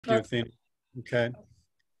Thank you, Athena. Okay.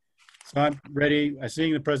 So I'm ready.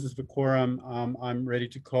 Seeing the presence of a quorum, I'm ready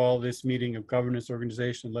to call this meeting of Governance,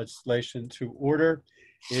 Organization, and Legislation to order.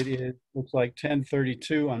 It is, looks like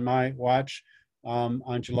 10:32 on my watch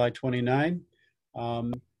on July 29.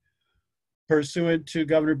 Pursuant to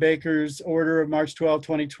Governor Baker's order of March 12,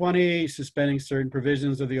 2020, suspending certain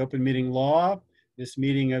provisions of the open meeting law, this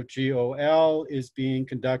meeting of GOL is being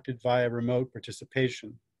conducted via remote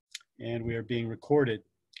participation, and we are being recorded.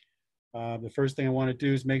 The first thing I want to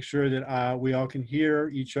do is make sure that we all can hear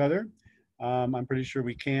each other. I'm pretty sure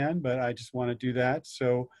we can, but I just want to do that.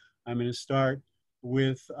 So I'm going to start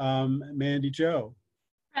with Mandy Jo.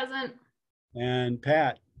 Present. And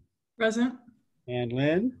Pat. Present. And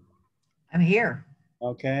Lynn. I'm here.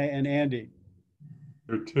 Okay, and Andy.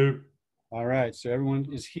 Here too. All right, so everyone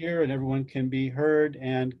is here and everyone can be heard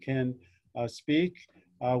and can speak.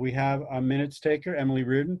 We have a minutes taker, Emily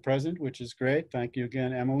Reardon, present, which is great. Thank you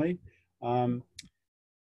again, Emily.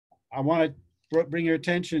 I want to bring your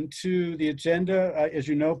attention to the agenda. As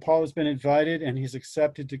you know, Paul has been invited and he's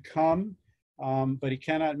accepted to come, but he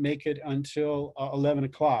cannot make it until 11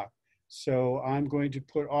 o'clock. So I'm going to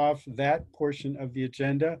put off that portion of the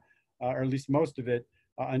agenda, or at least most of it,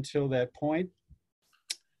 until that point.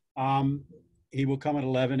 He will come at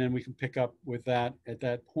 11 and we can pick up with that at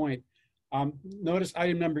that point. Notice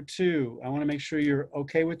item number 2. I want to make sure you're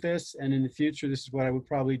okay with this, and in the future this is what I would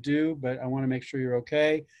probably do, but I want to make sure you're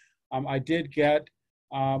okay. I did get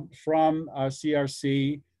from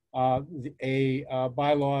CRC a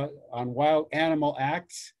bylaw on wild animal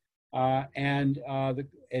acts, and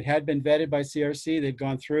it had been vetted by CRC. They'd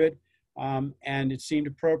gone through it, and it seemed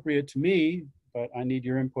appropriate to me, but I need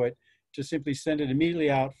your input, to simply send it immediately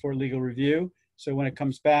out for legal review. So when it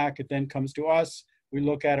comes back, it then comes to us. We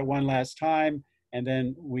look at it one last time, and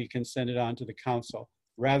then we can send it on to the council,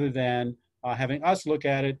 rather than having us look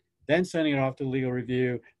at it, then sending it off to legal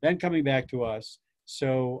review, then coming back to us.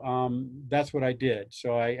 So that's what I did.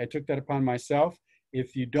 So I took that upon myself.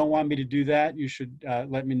 If you don't want me to do that, you should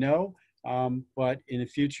let me know. But in the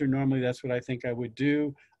future, normally that's what I think I would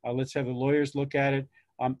do. Let's have the lawyers look at it.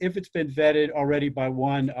 If it's been vetted already by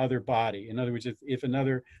one other body, in other words, if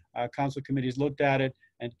another council committee has looked at it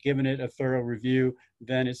and given it a thorough review,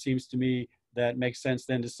 then it seems to me that makes sense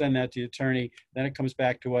then to send that to the attorney. Then it comes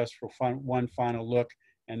back to us for one final look,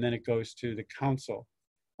 and then it goes to the council.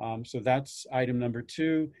 So that's item number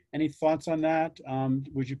 2. Any thoughts on that?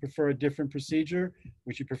 Would you prefer a different procedure?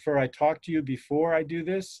 Would you prefer I talk to you before I do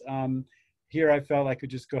this? Here I felt I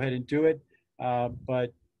could just go ahead and do it,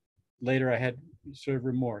 but later I had sort of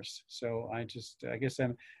remorse. So I guess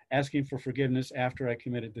I'm asking for forgiveness after I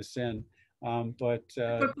committed the sin.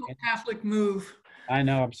 Typical Catholic move. I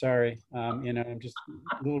know, I'm sorry. You know, I'm just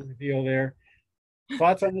a little reveal there.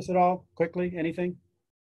 Thoughts on this at all? Quickly, anything?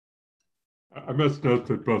 I must note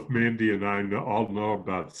that both Mandy and I all know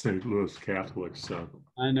about St. Louis Catholics. So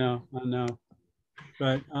I know.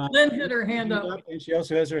 But Lynn had her hand up. And she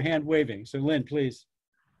also has her hand waving. So Lynn, please.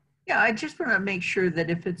 Yeah, I just want to make sure that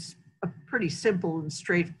if it's a pretty simple and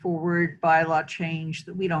straightforward bylaw change,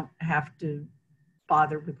 that we don't have to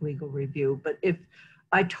bother with legal review. But if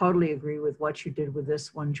I totally agree with what you did with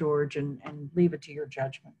this one, George, and leave it to your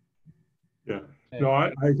judgment. Yeah, no, I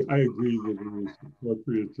agree that it was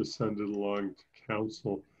appropriate to send it along to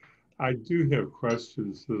council. I do have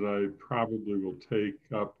questions that I probably will take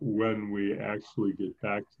up when we actually get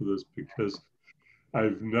back to this, because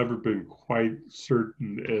I've never been quite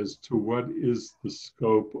certain as to what is the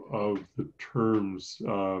scope of the terms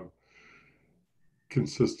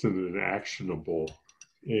consistent and actionable.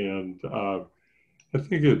 And I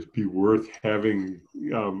think it'd be worth having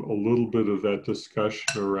a little bit of that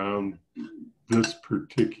discussion around this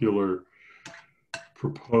particular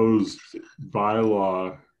proposed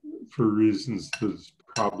bylaw for reasons that's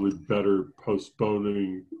probably better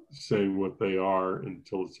postponing saying what they are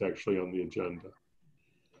until it's actually on the agenda.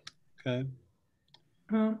 Okay.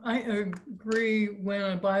 I agree when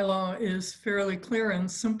a bylaw is fairly clear and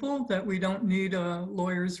simple that we don't need a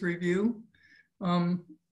lawyer's review. But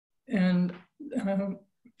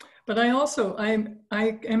I also, I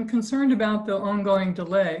am concerned about the ongoing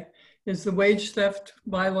delay. Is the wage theft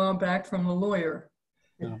bylaw back from the lawyer?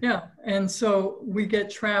 Yeah, and so we get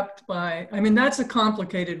trapped by, I mean, that's a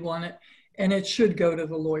complicated one, and it should go to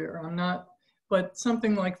the lawyer. I'm not, but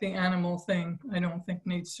something like the animal thing, I don't think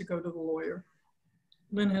needs to go to the lawyer.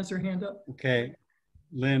 Lynn has her hand up. Okay,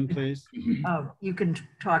 Lynn, please. You can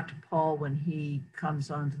talk to Paul when he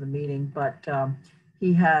comes on to the meeting, but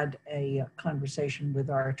he had a conversation with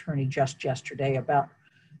our attorney just yesterday about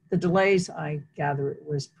the delays. I gather it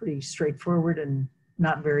was pretty straightforward and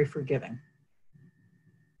not very forgiving.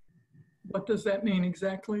 What does that mean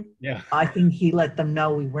exactly? Yeah. I think he let them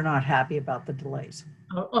know we were not happy about the delays.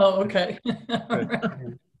 Okay.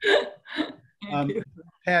 Good. Thank you.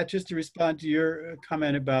 Pat, just to respond to your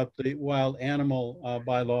comment about the wild animal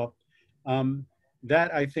bylaw,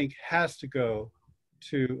 that I think has to go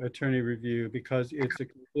to attorney review because it's a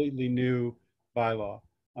completely new bylaw.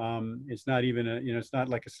 It's not even it's not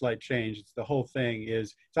like a slight change. It's the whole thing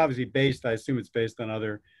it's obviously based, I assume it's based on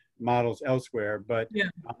other models elsewhere, but Yeah.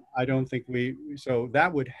 I don't think so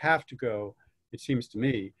that would have to go, it seems to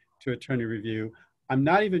me, to attorney review. I'm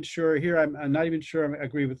not even sure here, I'm not even sure I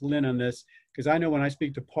agree with Lynn on this, because I know when I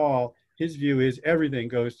speak to Paul, his view is everything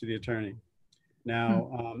goes to the attorney.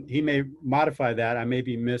 Now, he may modify that. I may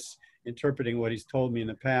be misinterpreting what he's told me in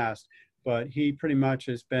the past, but he pretty much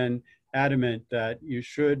has been adamant that you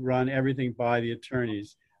should run everything by the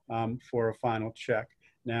attorneys for a final check.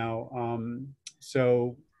 Now,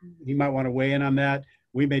 so he might want to weigh in on that.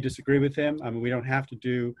 We may disagree with him. I mean, we don't have to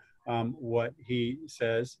do what he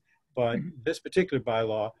says, but this particular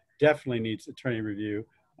bylaw definitely needs attorney review.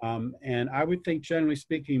 And I would think, generally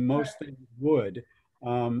speaking, most things would,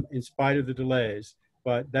 in spite of the delays,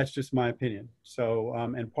 but that's just my opinion. So,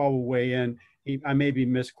 and Paul will weigh in. I may be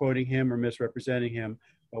misquoting him or misrepresenting him,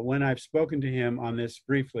 but when I've spoken to him on this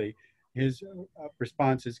briefly, his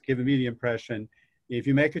response has given me the impression, if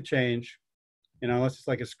you make a change, unless it's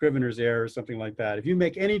like a scrivener's error or something like that, if you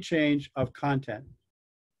make any change of content,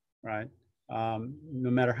 right, no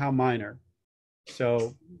matter how minor,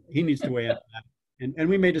 so he needs to weigh in on that. And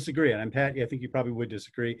we may disagree, and Pat, I think you probably would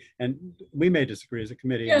disagree, and we may disagree as a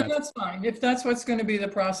committee. Yeah, that's fine. If that's what's going to be the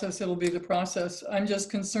process, it'll be the process. I'm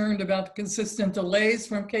just concerned about the consistent delays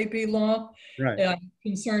from KP Law. Right. And I'm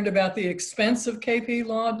concerned about the expense of KP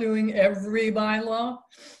Law doing every bylaw,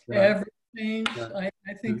 Right. every change. Right.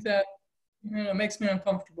 I think that makes me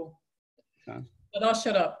uncomfortable. Okay. But I'll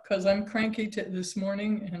shut up because I'm cranky this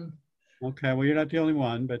morning. And okay, well, you're not the only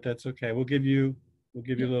one, but that's okay. We'll give you a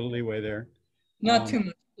little leeway there. not too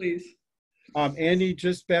much, please. Andy,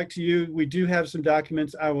 just back to you. We do have some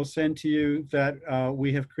documents I will send to you that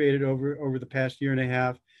we have created over the past year and a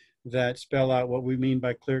half that spell out what we mean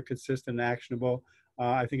by clear, consistent, and actionable.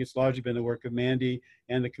 I think it's largely been the work of Mandy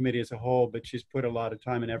and the committee as a whole, but she's put a lot of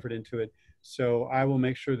time and effort into it. So I will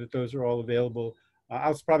make sure that those are all available.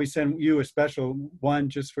 I'll probably send you a special one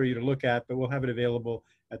just for you to look at, but we'll have it available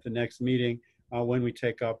at the next meeting when we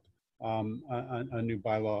take up a new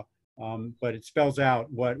bylaw. But it spells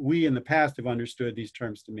out what we in the past have understood these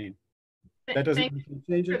terms to mean. That doesn't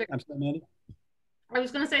change it? I'm sorry, Mandy? I was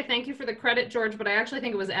going to say thank you for the credit, George, but I actually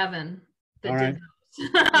think it was Evan that All did right. those.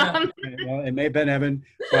 Okay, well, it may have been Evan,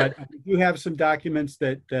 but I do have some documents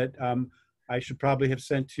that I should probably have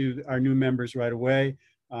sent to our new members right away,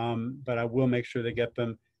 but I will make sure they get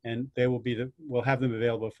them, and they will we'll have them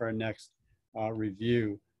available for our next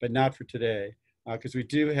review, but not for today, because we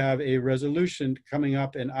do have a resolution coming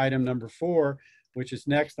up in item number 4, which is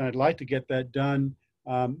next, and I'd like to get that done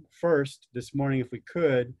first this morning if we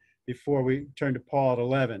could, before we turn to Paul at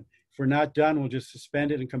 11. If we're not done, we'll just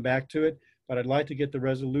suspend it and come back to it. But I'd like to get the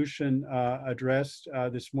resolution addressed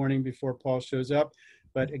this morning before Paul shows up.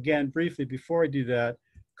 But again, briefly, before I do that,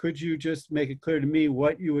 could you just make it clear to me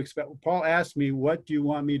what you expect? Paul asked me, what do you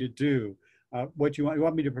want me to do? You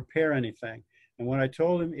want me to prepare anything? And what I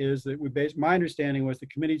told him is that my understanding was the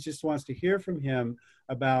committee just wants to hear from him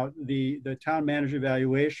about the town manager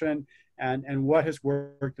evaluation and what has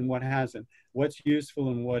worked and what hasn't, what's useful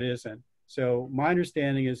and what isn't. So my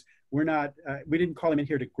understanding is we didn't call him in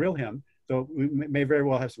here to grill him, though we may very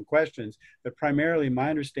well have some questions, but primarily my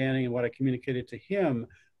understanding and what I communicated to him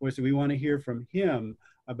was that we want to hear from him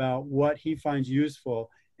about what he finds useful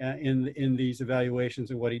in these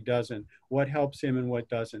evaluations and what he doesn't, what helps him and what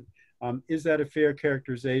doesn't. Is that a fair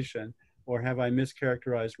characterization, or have I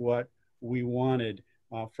mischaracterized what we wanted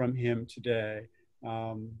from him today?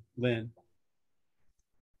 Lynn?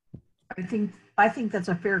 I think that's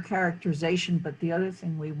a fair characterization, but the other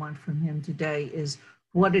thing we want from him today is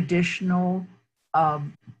what additional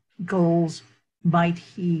goals might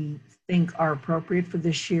he think are appropriate for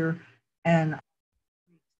this year, and I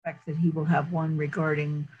expect that he will have one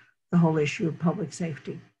regarding the whole issue of public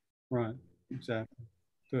safety. Right, exactly.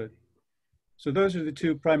 Good. So those are the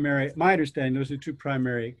two primary, my understanding, those are the two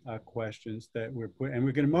primary questions that we're putting, and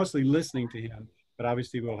we're going to mostly listening to him, but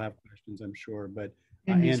obviously we'll have questions, I'm sure. But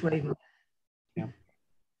yeah.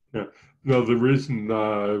 No, the reason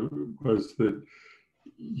was that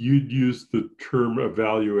you'd used the term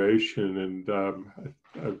evaluation, and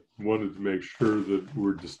I wanted to make sure that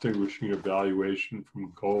we're distinguishing evaluation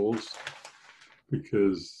from goals,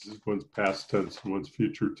 because one's past tense and one's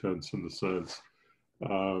future tense in the sense.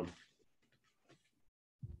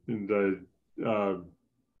 was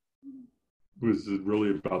it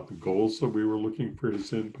really about the goals that we were looking for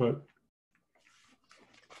his input?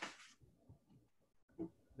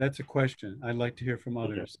 That's a question. I'd like to hear from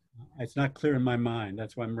others. It's not clear in my mind.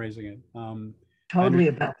 That's why I'm raising it. Totally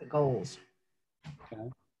about the goals. Okay.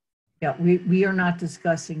 Yeah, we are not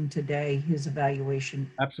discussing today his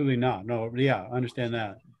evaluation. Absolutely not. No, yeah, I understand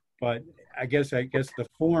that. But I guess the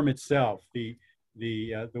form itself, the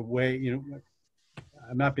way, you know,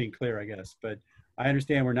 I'm not being clear, I guess, but I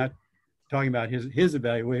understand we're not talking about his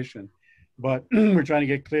evaluation, but we're trying to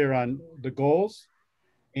get clear on the goals,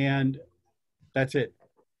 and that's it,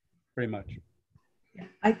 pretty much.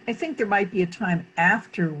 I think there might be a time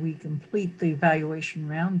after we complete the evaluation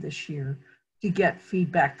round this year to get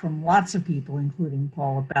feedback from lots of people, including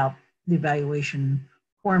Paul, about the evaluation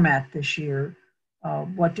format this year.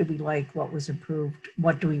 What did we like? What was approved?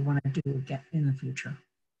 What do we want to do again in the future?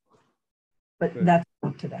 But Good. that's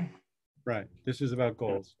not today. Right. This is about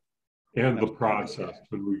goals. And the process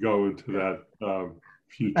when we go into that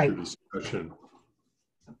future Right. discussion.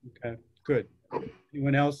 Okay, good.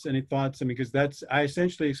 Anyone else, any thoughts? I mean, because I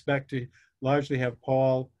essentially expect to largely have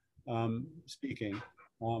Paul speaking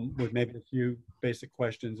with maybe a few basic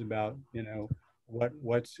questions about, you know,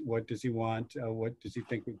 what does he want? What does he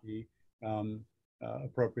think would be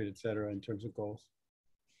appropriate, et cetera, in terms of goals?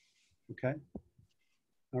 Okay.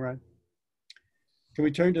 All right. Can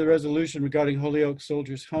we turn to the resolution regarding Holyoke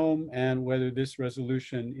Soldiers Home and whether this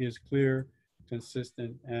resolution is clear,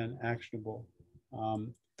 consistent, and actionable?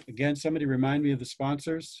 Again, somebody remind me of the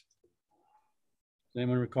sponsors. Does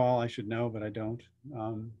anyone recall? I should know, but I don't.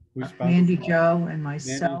 Who's sponsored? Mandy Jo and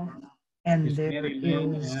myself. And Is there Mandy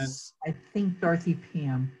Lynn is, I think, Dorothy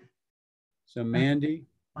Pam. So Mandy,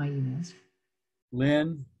 My emails.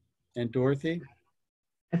 Lynn, and Dorothy.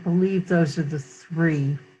 I believe those are the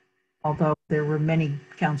three, although there were many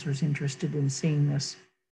counselors interested in seeing this,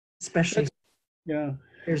 especially Yeah.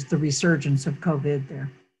 there's the resurgence of COVID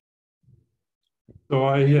there. So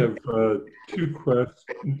I have two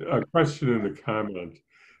questions, a question and a comment.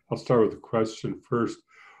 I'll start with the question first.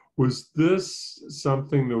 Was this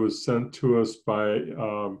something that was sent to us by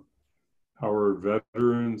our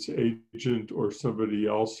veterans agent or somebody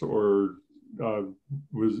else, or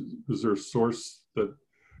was there a source that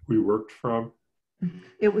we worked from?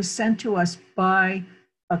 It was sent to us by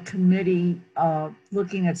a committee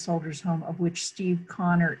looking at Soldiers Home, of which Steve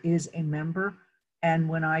Connor is a member. And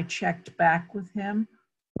when I checked back with him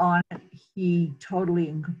on it, he totally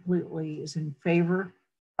and completely is in favor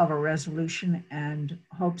of a resolution and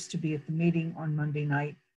hopes to be at the meeting on Monday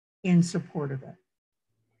night in support of it.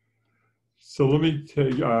 So let me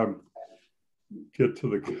get to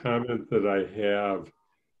the comment that I have.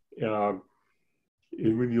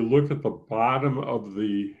 And when you look at the bottom of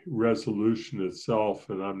the resolution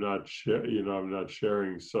itself, and I'm not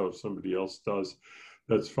sharing, so if somebody else does,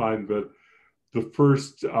 that's fine. But the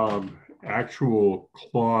first actual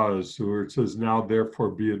clause where it says, "Now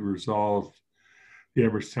therefore be it resolved, the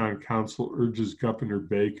Amherst Town Council urges Governor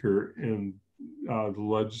Baker and the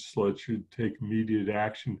legislature to take immediate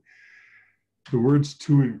action." The words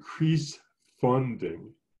 "to increase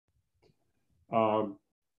funding."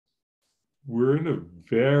 We're in a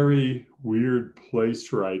very weird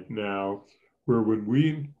place right now where when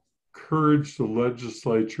we encourage the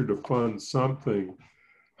legislature to fund something,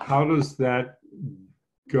 how does that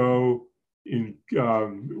go in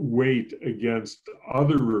weight against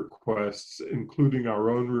other requests, including our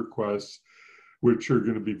own requests, which are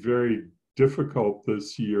going to be very difficult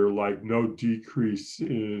this year, like no decrease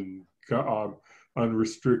in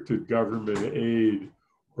unrestricted government aid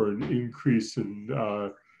or an increase in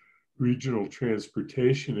regional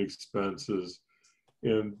transportation expenses.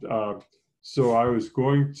 And so I was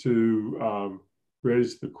going to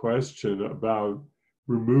raise the question about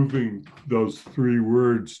removing those three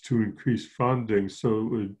words, "to increase funding," so it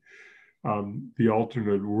would, the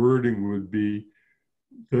alternate wording would be,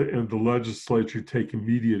 and the legislature take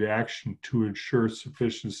immediate action to ensure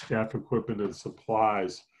sufficient staff, equipment, and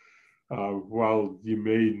supplies. While you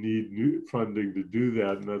may need new funding to do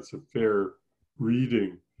that, and that's a fair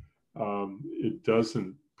reading, it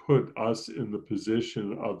doesn't put us in the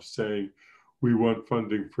position of saying, we want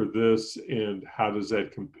funding for this, and how does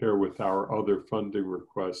that compare with our other funding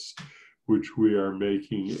requests, which we are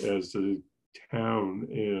making as a town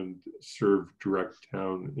and serve direct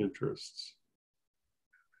town interests.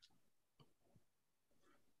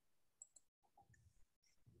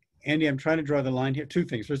 Andy, I'm trying to draw the line here. Two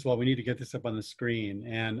things. First of all, we need to get this up on the screen,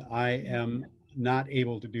 and I am not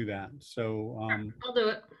able to do that. So I'll do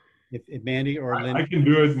it. if Mandy or Lynn, I can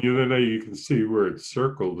do it, and then you can see where it's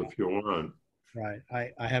circled if you want. Right.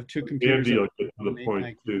 I have two computers. Andy will up get to on the me. point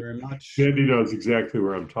Thank you too. very much. Andy knows exactly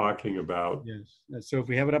where I'm talking about. Yes. So if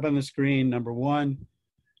we have it up on the screen, number one.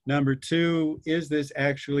 Number two, is this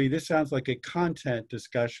actually, this sounds like a content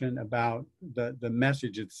discussion about the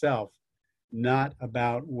message itself, not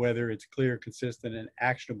about whether it's clear, consistent, and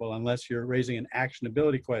actionable, unless you're raising an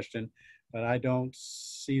actionability question, but I don't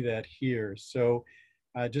see that here. So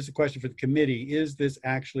just a question for the committee, is this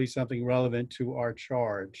actually something relevant to our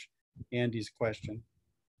charge? Andy's question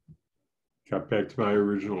Got back to my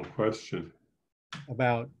original question.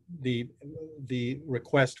 about the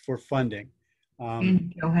request for funding.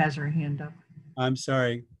 And Joe has her hand up. I'm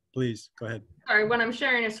sorry, please, go ahead. Sorry, when I'm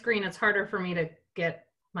sharing a screen, it's harder for me to get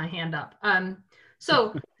my hand up.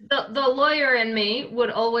 So the lawyer in me would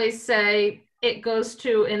always say it goes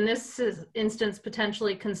to, in this instance,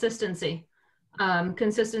 potentially consistency,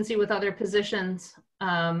 consistency with other positions,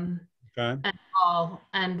 Okay. and all.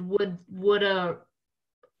 And would a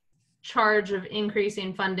charge of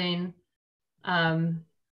increasing funding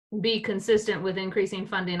be consistent with increasing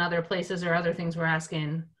funding other places or other things we're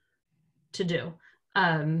asking to do?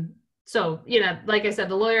 So, you know, like I said,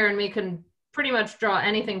 the lawyer and me can pretty much draw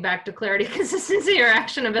anything back to clarity, consistency, or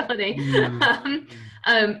actionability.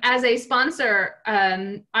 As a sponsor,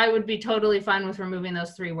 I would be totally fine with removing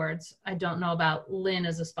those three words. I don't know about Lynn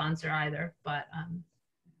as a sponsor either, but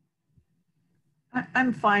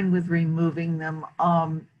I'm fine with removing them.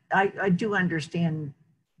 I do understand,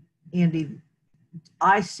 Andy.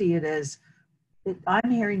 I see it as,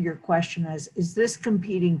 I'm hearing your question as, is this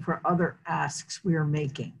competing for other asks we are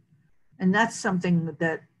making? And that's something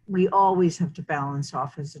that we always have to balance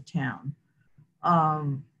off as a town.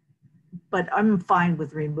 But I'm fine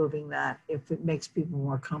with removing that if it makes people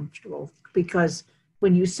more comfortable, because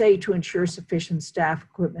when you say to ensure sufficient staff,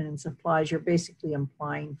 equipment, and supplies, you're basically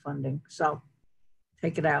implying funding. So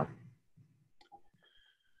take it out.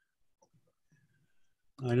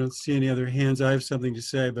 I don't see any other hands. I have something to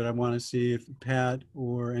say, but I want to see if Pat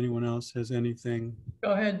or anyone else has anything.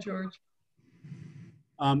 Go ahead, George.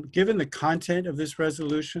 Given the content of this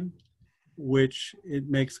resolution, which it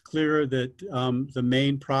makes clear that the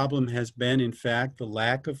main problem has been, in fact, the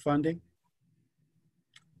lack of funding,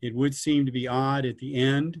 it would seem to be odd at the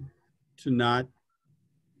end to not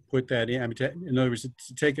put that in. I mean, in other words,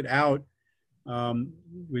 to take it out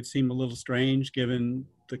would seem a little strange given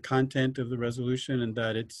the content of the resolution, and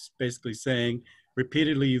that it's basically saying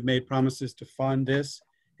repeatedly you've made promises to fund this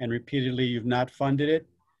and repeatedly you've not funded it.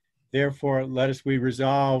 Therefore, we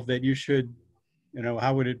resolve that you should, you know,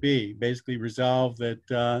 how would it be? Basically resolve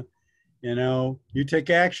that, you know, you take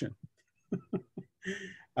action.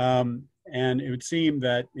 And it would seem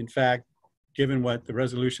that, in fact, given what the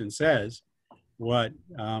resolution says, what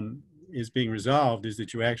is being resolved is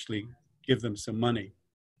that you actually give them some money.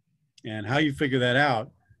 And how you figure that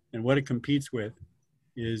out and what it competes with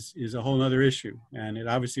is a whole other issue. And it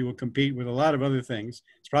obviously will compete with a lot of other things.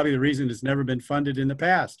 It's probably the reason it's never been funded in the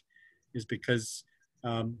past, is because,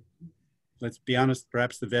 let's be honest,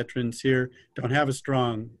 perhaps the veterans here don't have a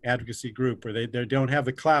strong advocacy group, or they don't have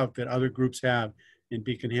the clout that other groups have in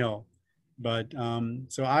Beacon Hill. But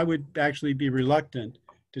so I would actually be reluctant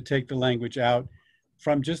to take the language out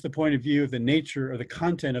from just the point of view of the nature or the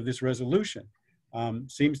content of this resolution.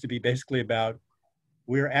 Seems to be basically about,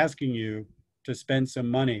 we're asking you to spend some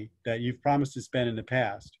money that you've promised to spend in the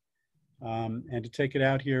past. And to take it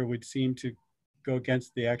out here would seem to go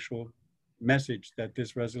against the actual message that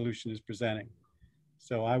this resolution is presenting.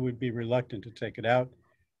 So I would be reluctant to take it out,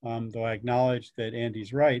 though I acknowledge that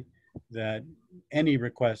Andy's right, that any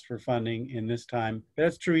request for funding in this time,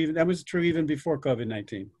 that's true, even that was true even before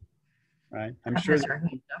COVID-19, right? I'm sure.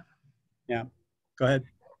 Yeah, go ahead.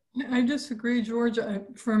 I disagree, George.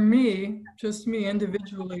 For me, just me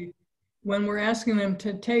individually, when we're asking them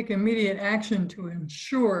to take immediate action to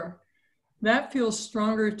ensure, that feels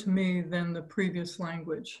stronger to me than the previous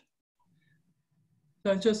language.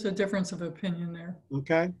 So just a difference of opinion there.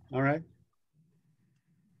 Okay, all right.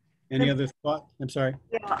 Any other thought? I'm sorry.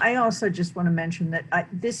 Yeah, I also just want to mention that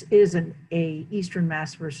this isn't a Eastern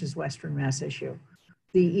Mass versus Western Mass issue.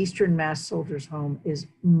 The Eastern Mass Soldiers Home is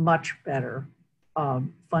much better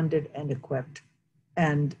funded and equipped.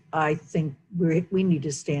 And I think we need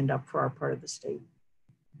to stand up for our part of the state.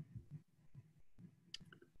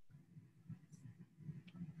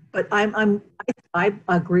 But I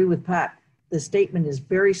agree with Pat. The statement is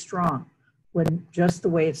very strong when just the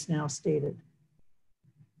way it's now stated.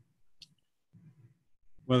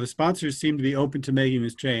 Well, the sponsors seem to be open to making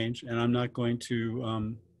this change, and I'm not going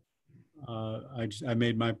to, I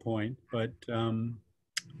made my point, but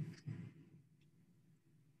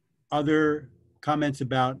other comments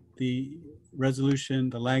about the resolution,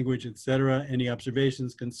 the language, etc. Any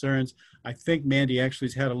observations, concerns? I think Mandy actually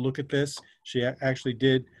has had a look at this. She actually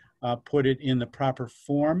did put it in the proper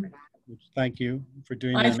form. Which, thank you for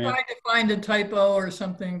doing I that, Mandy. tried to find a typo or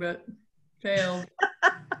something, but failed.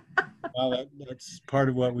 Well, that's part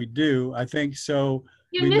of what we do. I think so.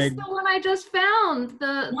 You We missed made- the one I just found.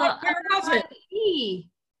 What? Where was it? underlined E.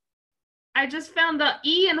 I just found the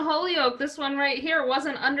E in Holyoke. This one right here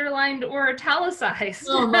wasn't underlined or italicized.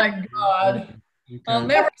 Oh my God. I'll Okay.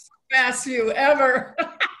 never surpass you ever.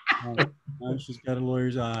 Now she's got a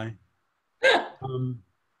lawyer's eye.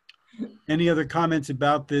 Any other comments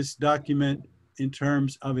about this document in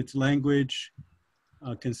terms of its language,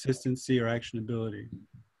 consistency, or actionability?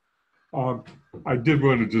 I did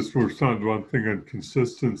want to just respond to one thing on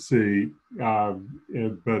consistency,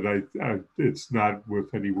 but it's not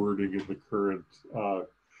with any wording in the current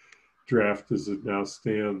draft as it now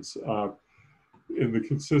stands. And the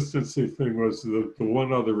consistency thing was the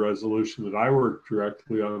one other resolution that I worked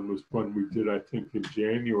directly on was one we did, I think, in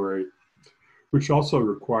January, which also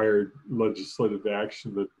required legislative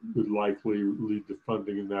action that would likely lead to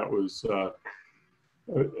funding, and that was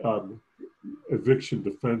eviction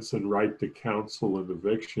defense and right to counsel in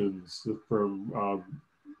evictions from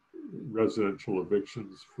residential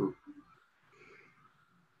evictions.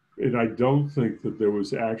 And I don't think that there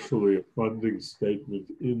was actually a funding statement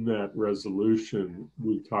in that resolution.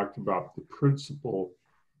 We talked about the principle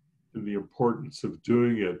and the importance of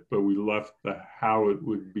doing it, but we left the how it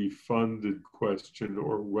would be funded question,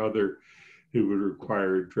 or whether it would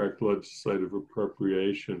require a direct legislative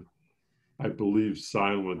appropriation, I believe,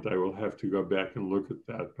 silent. I will have to go back and look at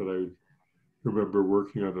that, but I remember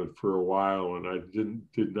working on it for a while, and I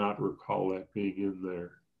did not recall that being in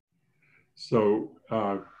there. So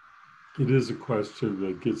it is a question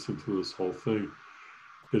that gets into this whole thing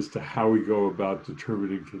as to how we go about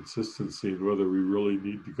determining consistency, and whether we really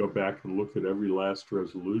need to go back and look at every last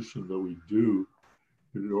resolution that we do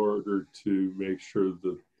in order to make sure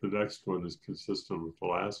that the next one is consistent with the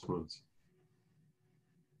last ones.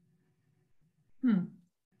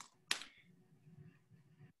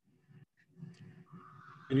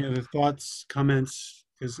 Any other thoughts, comments?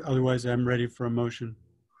 Because otherwise I'm ready for a motion.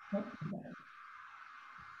 I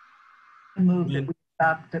move that we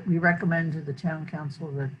adopt, that we recommend to the town council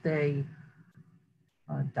that they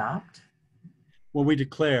adopt. Well, we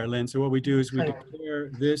declare, Lynn. So what we do is we declare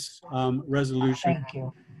this resolution Thank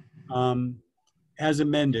you. as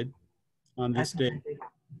amended on this As date. amended.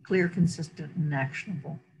 Clear, consistent, and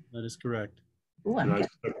actionable. That is correct. Ooh, I'm And I getting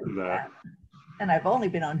second that. and I've only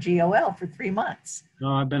been on GOL for 3 months.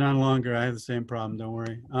 No, I've been on longer. I have the same problem. Don't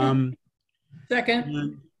worry. Second.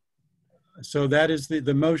 And so that is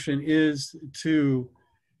the motion is to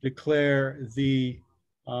declare the,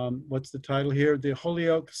 what's the title here? The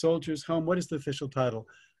Holyoke Soldiers Home. What is the official title?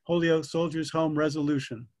 Holyoke Soldiers Home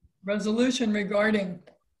Resolution. Resolution regarding.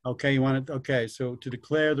 Okay, you want it? Okay, so to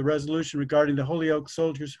declare the resolution regarding the Holyoke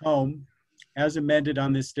Soldiers Home as amended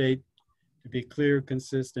on this date to be clear,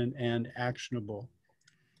 consistent, and actionable.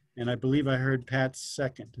 And I believe I heard Pat's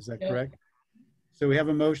second. Is that Yep. correct? So we have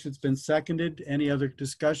a motion that's been seconded. Any other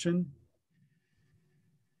discussion?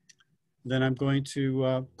 Then I'm going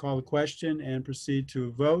to call the question and proceed to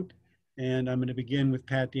a vote. And I'm going to begin with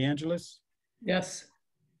Pat DeAngelis, Yes.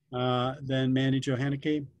 then Mandy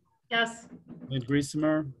Johanneke, Yes. Lynn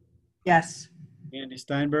Griesemer, Yes. Andy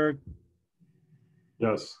Steinberg,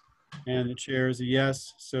 Yes. and the chair is a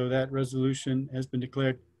yes. So that resolution has been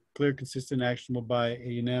declared clear, consistent, actionable by a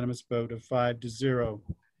unanimous vote of 5-0.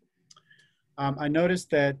 I noticed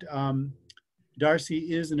that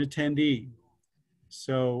Darcy is an attendee.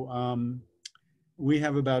 So we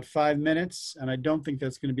have about 5 minutes, and I don't think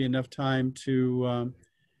that's going to be enough time to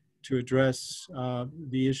address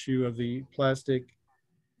the issue of the plastic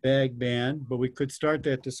bag ban, but we could start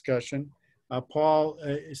that discussion. Paul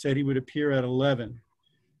said he would appear at 11.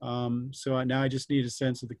 So now I just need a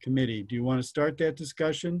sense of the committee. Do you want to start that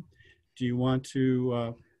discussion? Do you want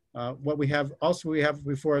to, what we have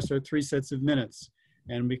before us are 3 sets of minutes,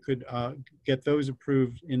 and we could get those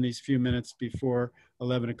approved in these few minutes before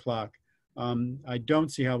 11 o'clock. I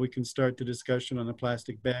don't see how we can start the discussion on the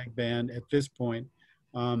plastic bag ban at this point.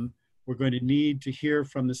 We're going to need to hear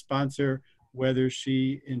from the sponsor whether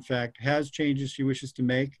she in fact has changes she wishes to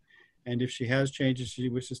make. And if she has changes she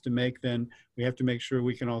wishes to make, then we have to make sure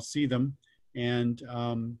we can all see them. And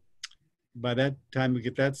by that time we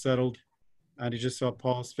get that settled, I just saw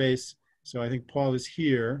Paul's face. So I think Paul is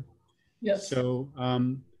here. Yes. So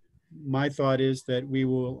my thought is that we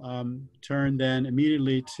will turn then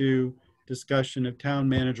immediately to discussion of town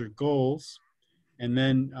manager goals. And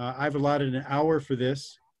then I've allotted an hour for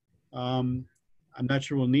this. I'm not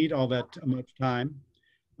sure we'll need all that much time.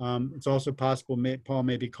 It's also possible Paul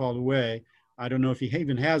may be called away. I don't know if he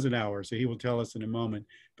even has an hour, so he will tell us in a moment.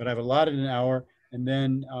 But I've allotted an hour, and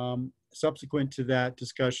then subsequent to that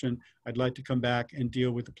discussion, I'd like to come back and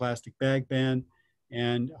deal with the plastic bag ban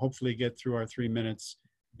and hopefully get through our 3 minutes,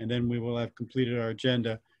 and then we will have completed our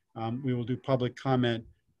agenda. We will do public comment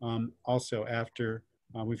also after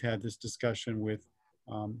we've had this discussion with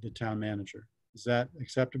the town manager. Is that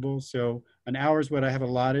acceptable? So an hour is what I have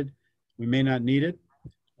allotted. We may not need it.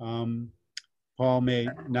 Paul may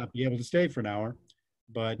not be able to stay for an hour,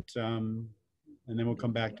 but, and then we'll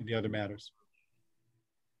come back to the other matters.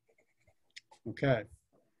 Okay.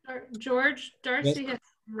 George, Darcy has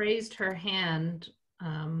raised her hand.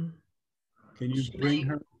 Can you bring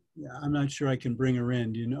her? Yeah, I'm not sure I can bring her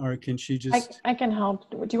in. Do you know, or can she just? I can help.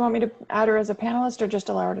 Do you want me to add her as a panelist or just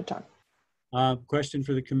allow her to talk? Question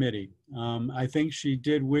for the committee. I think she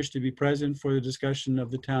did wish to be present for the discussion of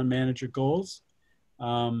the town manager goals.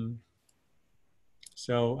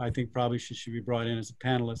 So I think probably she should be brought in as a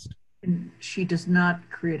panelist. And she does not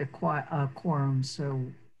create a quorum, so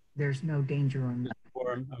there's no danger on that.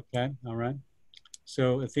 Quorum, okay, all right.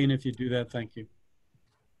 So Athena, if you do that, thank you.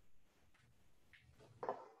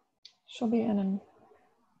 She'll be in and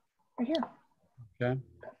right here. Okay.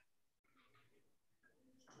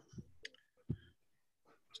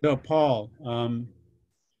 So Paul,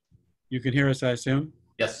 you can hear us, I assume?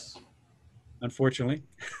 Yes. Unfortunately.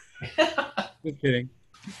 Just kidding.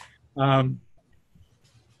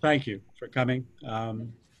 Thank you for coming.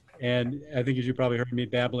 And I think as you probably heard me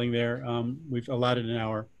babbling there, we've allotted an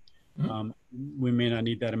hour. We may not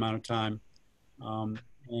need that amount of time.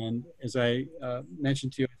 And as I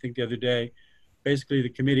mentioned to you, I think the other day, basically the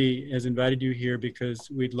committee has invited you here because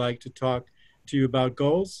we'd like to talk to you about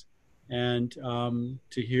goals and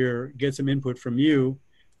to get some input from you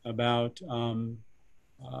about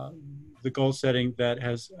the goal setting that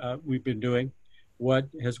we've been doing, what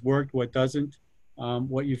has worked, what doesn't,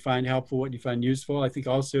 what you find helpful, what you find useful. I think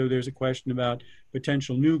also there's a question about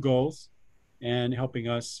potential new goals and helping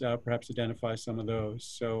us perhaps identify some of those.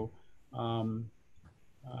 So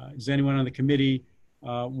does anyone on the committee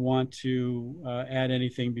want to add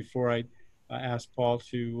anything before I ask Paul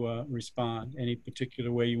to respond? Any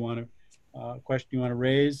particular way you want to, question you want to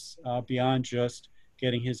raise beyond just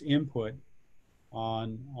getting his input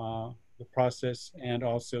on the process and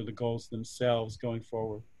also the goals themselves going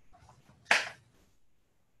forward?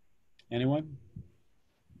 Anyone?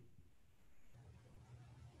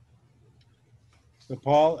 So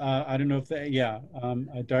Paul, I don't know if that, yeah.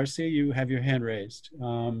 Darcy, you have your hand raised.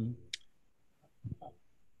 You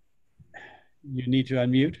need to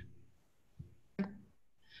unmute.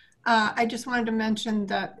 I just wanted to mention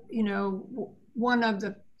that, you know, one of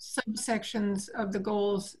the subsections of the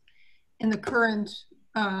goals in the current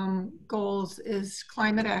goals is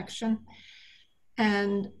climate action.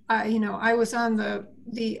 And I was on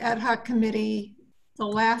the ad hoc committee the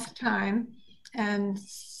last time. And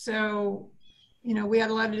so, you know, we had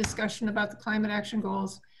a lot of discussion about the climate action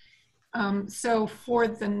goals. So for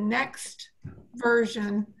the next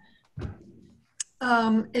version,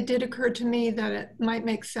 it did occur to me that it might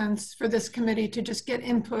make sense for this committee to just get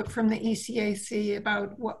input from the ECAC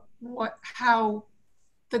about how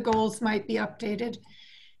the goals might be updated.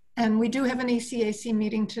 And we do have an ECAC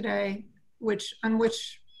meeting today, on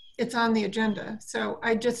which it's on the agenda. So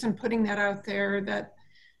I just am putting that out there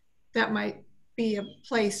that might be a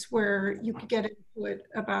place where you could get input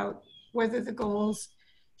about whether the goals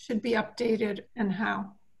should be updated and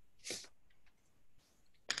how.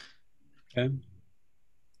 Okay.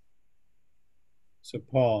 So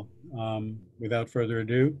Paul, without further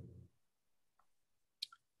ado.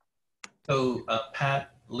 So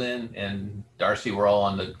Pat, Lynn, and Darcy were all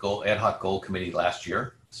on the ad hoc goal committee last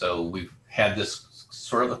year. So we've had this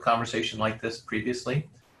sort of a conversation like this previously.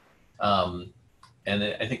 And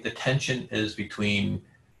I think the tension is between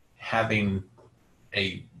having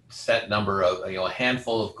a set number of, a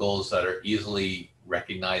handful of goals that are easily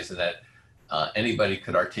recognized and that anybody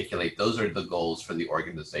could articulate. Those are the goals for the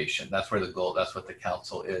organization. That's where that's what the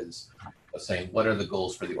council is saying. What are the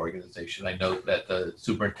goals for the organization? I note that the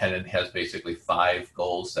superintendent has basically 5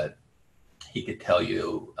 goals that he could tell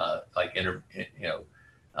you,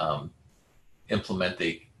 implement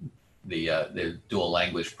the dual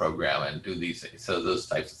language program and do these, so those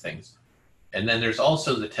types of things. And then there's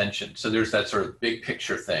also the tension. So there's that sort of big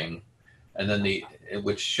picture thing, and then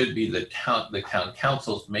which should be the town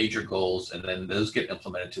council's major goals, and then those get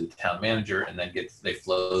implemented to the town manager, and then they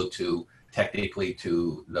flow technically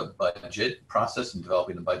to the budget process and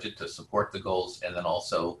developing the budget to support the goals, and then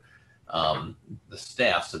also the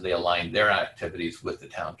staff so they align their activities with the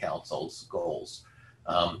town council's goals.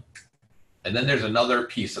 And then there's another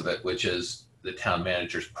piece of it, which is the town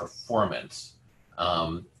manager's performance,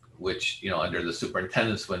 which, under the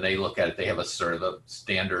superintendents, when they look at it, they have a sort of a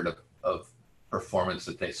standard of performance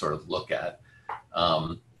that they sort of look at.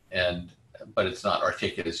 But it's not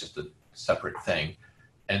articulate, it's just a separate thing.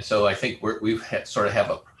 And so I think we've sort of have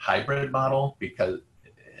a hybrid model because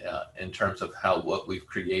in terms of what we've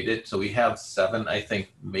created. So we have 7, I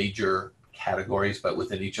think, major categories, but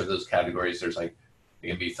within each of those categories, there's it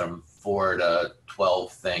can be from 4 to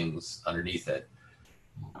 12 things underneath it.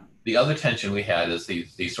 The other tension we had is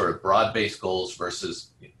these sort of broad-based goals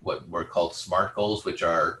versus what were called SMART goals, which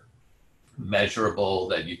are measurable,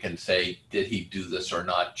 that you can say, did he do this or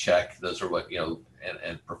not? Check. Those are what,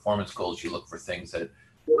 and performance goals, you look for things that,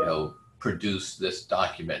 produce this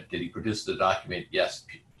document. Did he produce the document? Yes.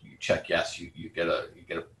 You check yes, you get a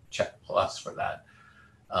check plus for that.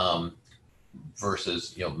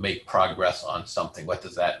 Versus, make progress on something. What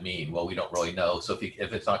does that mean? Well, we don't really know. So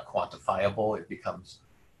if it's not quantifiable, it becomes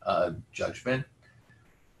judgment.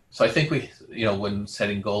 So I think when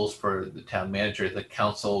setting goals for the town manager, the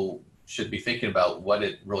council should be thinking about what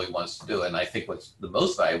it really wants to do. And I think what's the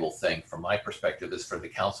most valuable thing from my perspective is for the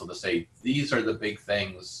council to say, these are the big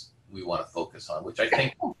things we want to focus on, which I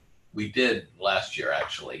think we did last year,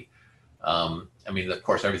 actually. Of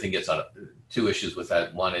course, everything gets on 2 issues with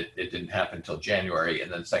that. One, it didn't happen until January.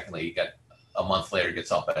 And then secondly, you got a month later,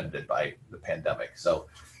 gets upended by the pandemic. So,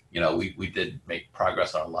 we did make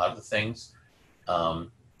progress on a lot of the things.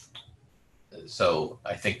 So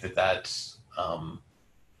I think that's,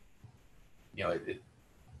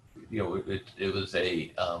 it was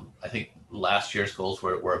I think last year's goals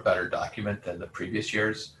were a better document than the previous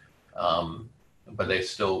years, but they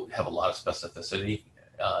still have a lot of specificity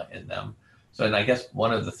in them. So, and I guess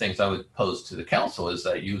one of the things I would pose to the council is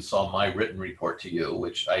that you saw my written report to you,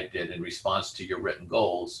 which I did in response to your written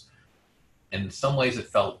goals. And in some ways it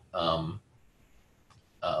felt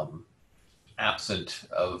absent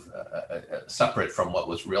of, separate from what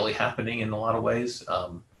was really happening in a lot of ways.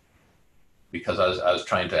 Because I was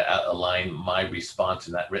trying to align my response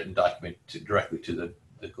in that written document directly to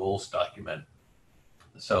the goals document.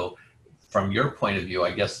 So from your point of view,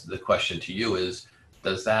 I guess the question to you is,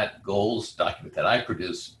 does that goals document that I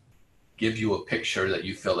produce give you a picture that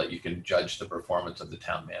you feel that you can judge the performance of the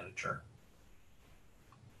town manager?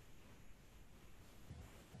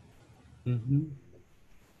 Mm-hmm.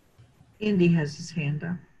 Andy has his hand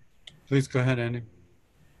up. Please go ahead, Andy.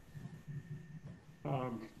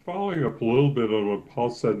 Following up a little bit on what Paul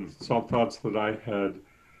said and some thoughts that I had.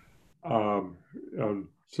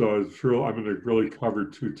 So I'm going to really cover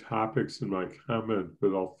 2 topics in my comment,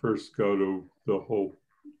 but I'll first go to the whole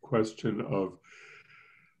question of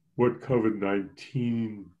what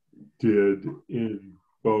COVID-19 did in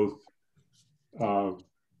both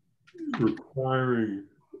requiring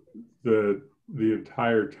the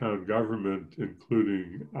entire town government,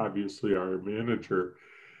 including obviously our manager,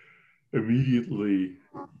 immediately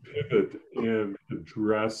pivot and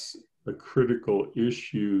address a critical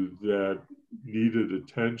issue that needed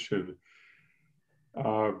attention.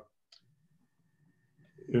 And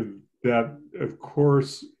that, of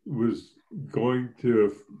course, was going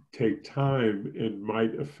to take time and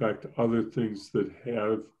might affect other things that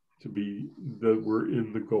were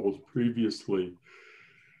in the goals previously.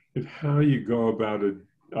 And how you go about it,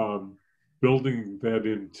 building that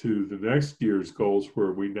into the next year's goals,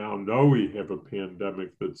 where we now know we have a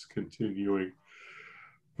pandemic that's continuing,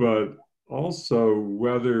 but also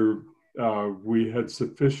whether we had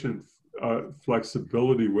sufficient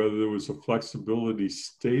flexibility, whether there was a flexibility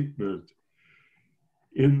statement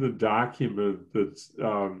in the document that's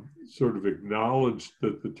sort of acknowledged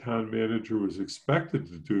that the town manager was expected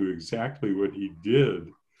to do exactly what he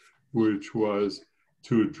did, which was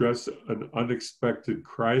to address an unexpected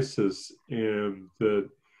crisis, and that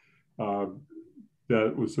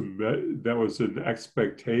was an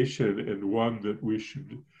expectation, and one that we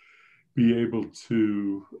should be able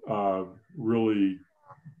to really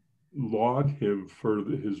laud him for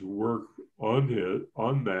his work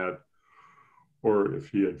on that, or if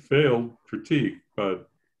he had failed, critique. But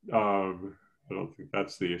I don't think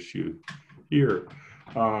that's the issue here.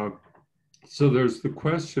 So there's the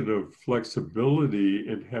question of flexibility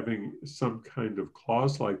and having some kind of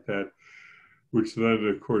clause like that, which then,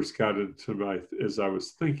 of course, got into as I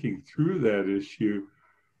was thinking through that issue,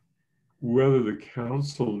 whether the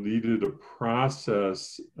council needed a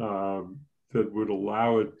process that would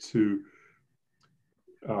allow it to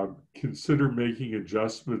consider making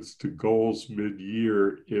adjustments to goals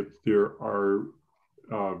mid-year if there are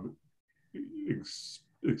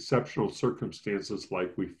exceptional circumstances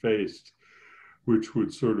like we faced, which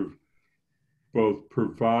would sort of both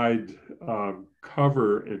provide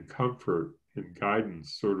cover and comfort and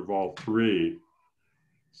guidance, sort of all three.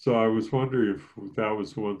 So I was wondering if that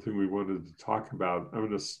was one thing we wanted to talk about. I'm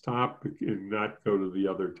going to stop and not go to the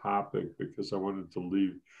other topic because I wanted to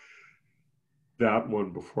leave that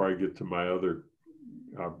one before I get to my other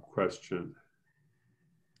question.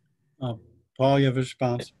 Paul, you have a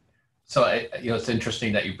response? So, it's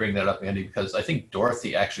interesting that you bring that up, Andy, because I think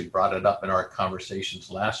Dorothy actually brought it up in our conversations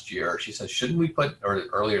last year. She said, or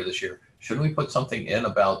earlier this year, shouldn't we put something in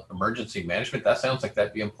about emergency management? That sounds like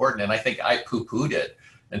that'd be important. And I think I poo-pooed it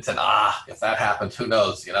and said, if that happens, who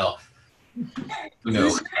knows, who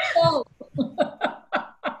knew?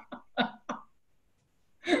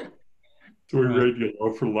 Doing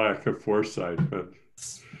radio for lack of foresight. But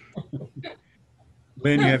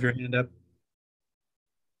Lynn, you have your hand up.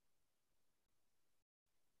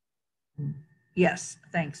 Yes,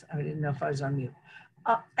 thanks. I didn't know if I was on mute.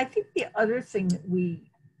 I think the other thing that we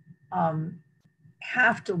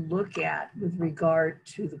have to look at with regard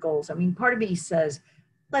to the goals, I mean, part of me says,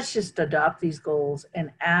 let's just adopt these goals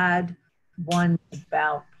and add one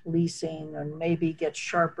about policing and maybe get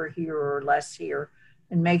sharper here or less here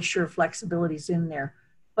and make sure flexibility's in there.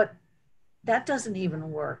 But that doesn't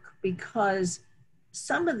even work because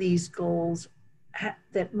some of these goals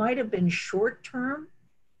that might have been short-term,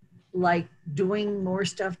 like doing more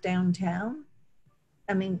stuff downtown.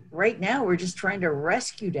 I mean, right now we're just trying to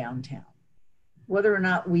rescue downtown. Whether or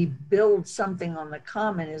not we build something on the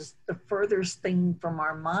common is the furthest thing from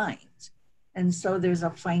our minds. And so there's a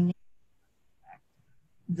financial aspect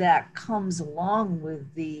that comes along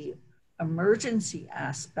with the emergency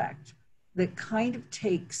aspect that kind of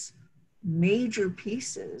takes major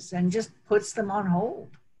pieces and just puts them on hold.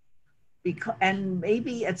 And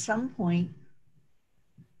maybe at some point,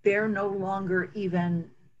 they're no longer even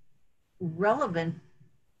relevant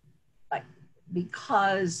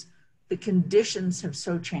because the conditions have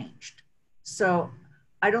so changed. So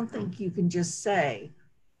I don't think you can just say,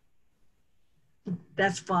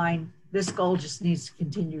 that's fine, this goal just needs to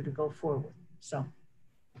continue to go forward. So.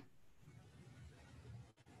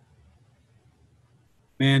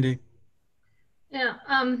 Mandy. Yeah,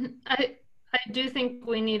 I do think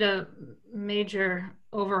we need a major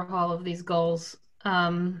overhaul of these goals.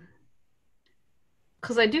 Because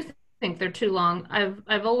I do think they're too long.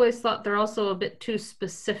 I've always thought they're also a bit too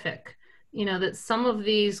specific. That some of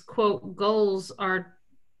these quote goals are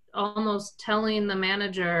almost telling the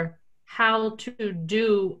manager how to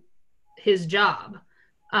do his job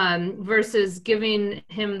versus giving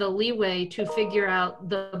him the leeway to figure out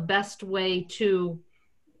the best way to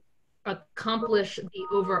accomplish the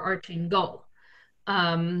overarching goal.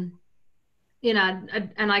 And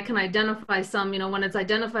I can identify some, when it's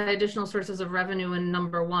identify additional sources of revenue in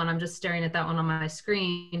number 1, I'm just staring at that one on my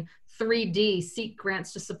screen. 3D, seek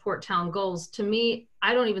grants to support town goals. To me,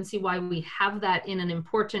 I don't even see why we have that in an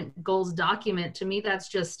important goals document. To me, that's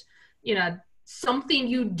just, something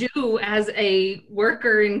you do as a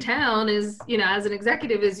worker in town is, as an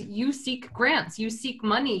executive is you seek grants, you seek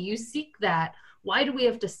money, you seek that. Why do we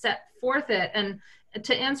have to set forth it? And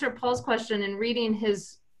to answer Paul's question in reading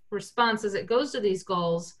his response as it goes to these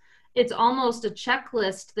goals, it's almost a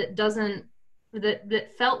checklist that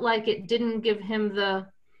that felt like it didn't give him the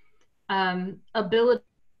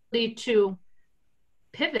ability to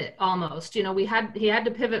pivot almost. He had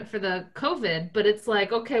to pivot for the COVID, but it's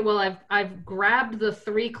like, okay, well, I've grabbed the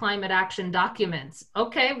 3 climate action documents.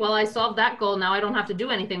 Okay, well, I solved that goal. Now I don't have to do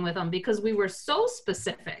anything with them because we were so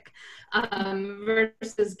specific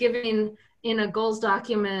versus giving in a goals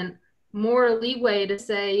document more leeway to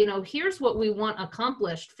say, here's what we want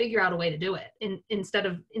accomplished, figure out a way to do it instead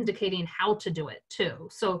of indicating how to do it too.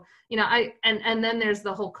 So, and then there's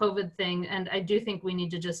the whole COVID thing. And I do think we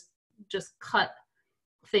need to just cut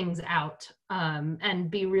things out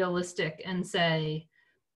and be realistic and say,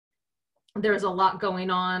 there's a lot going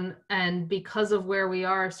on. And because of where we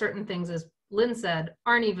are, certain things, as Lynn said,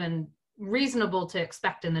 aren't even reasonable to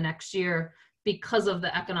expect in the next year because of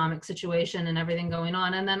the economic situation and everything going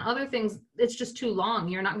on. And then other things, it's just too long.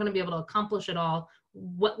 You're not going to be able to accomplish it all.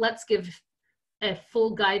 Let's give a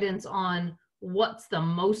full guidance on what's the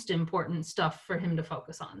most important stuff for him to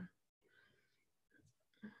focus on.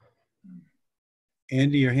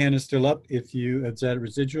 Andy, your hand is still up. Is that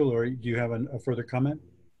residual or do you have a further comment?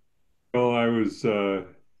 Well, I was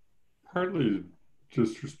partly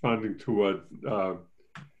just responding to what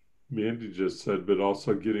Mandy just said, but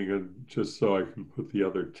also just so I can put the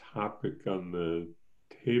other topic on the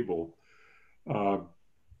table. I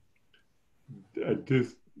do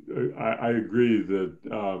I agree that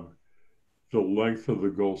the length of the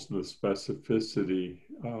goals and the specificity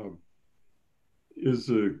is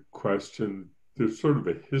a question. There's sort of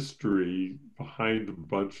a history behind a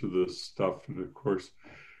bunch of this stuff. And of course,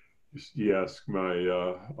 you ask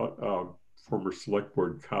my former select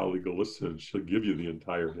board colleague, Alyssa, and she'll give you the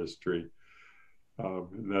entire history.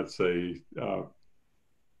 And that's a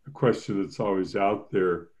question that's always out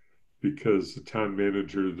there, because the town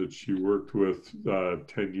manager that she worked with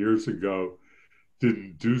 10 years ago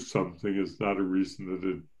didn't do something is not a reason that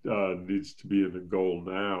it needs to be in a goal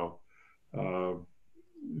now.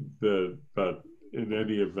 But in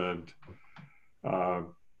any event,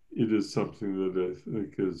 it is something that I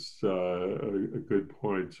think is a good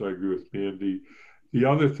point. So I agree with Mandy. The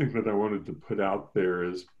other thing that I wanted to put out there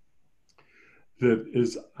is that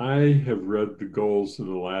as I have read the goals in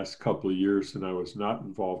the last couple of years, and I was not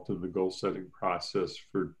involved in the goal setting process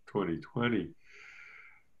for 2020,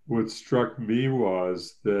 what struck me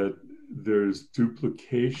was that there's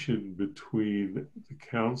duplication between the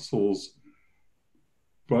council's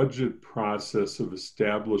budget process of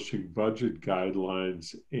establishing budget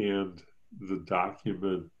guidelines and the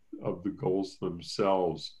document of the goals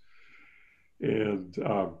themselves. And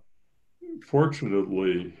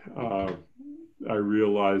fortunately, I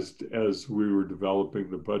realized as we were developing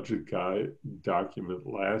the budget document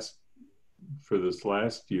for this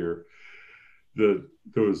last year, that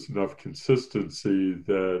there was enough consistency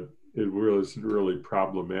that it wasn't really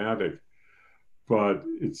problematic. But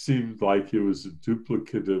it seemed like it was a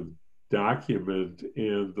duplicative document,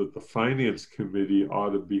 and that the finance committee ought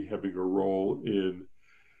to be having a role in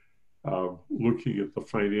looking at the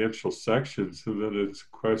financial sections. And then it's a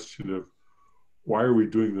question of, why are we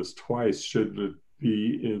doing this twice? Shouldn't it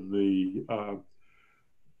be in the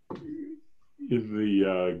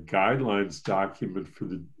guidelines document for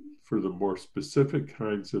the more specific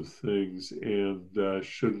kinds of things? And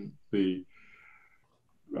shouldn't the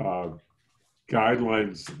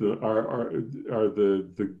guidelines are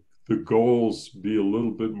the goals be a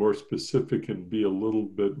little bit more specific and be a little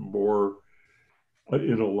bit more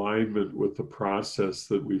in alignment with the process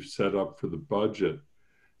that we've set up for the budget?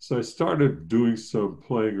 So I started doing some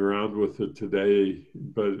playing around with it today,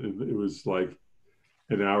 but it was like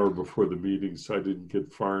an hour before the meeting, so I didn't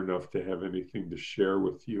get far enough to have anything to share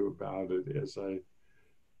with you about it, as I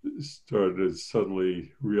started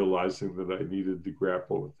suddenly realizing that I needed to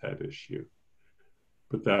grapple with that issue.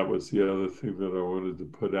 But that was the other thing that I wanted to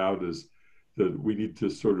put out, is that we need to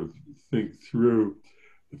sort of think through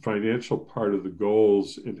the financial part of the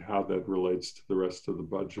goals and how that relates to the rest of the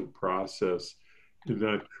budget process, and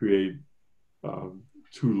not create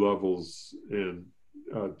two levels and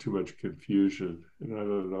too much confusion. And I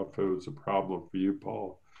don't know if it was a problem for you,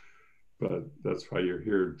 Paul, but that's why you're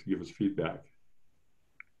here, to give us feedback.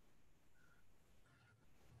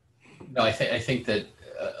 No, I think that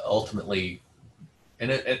ultimately,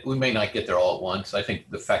 and we may not get there all at once. I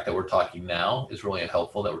think the fact that we're talking now is really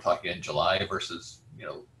helpful, that we're talking in July versus,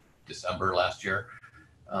 December last year,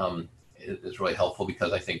 is really helpful,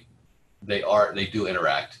 because I think they do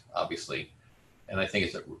interact, obviously. And I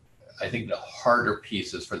think the harder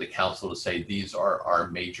piece is for the council to say, these are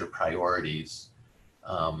our major priorities.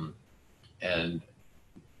 And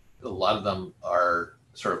a lot of them are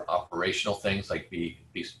sort of operational things, like be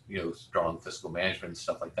strong fiscal management and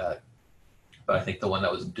stuff like that. But I think the one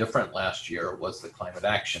that was different last year was the climate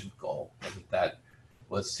action goal, and that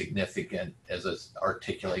was significant as an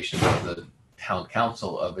articulation of the town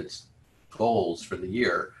council of its goals for the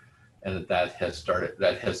year. And that has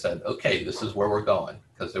said, okay, this is where we're going,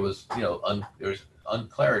 because there was, there's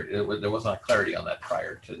unclarity. There was not clarity on that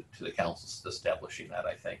prior to the council establishing that,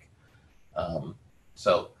 I think. I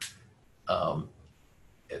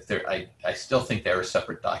still think they are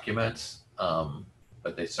separate documents,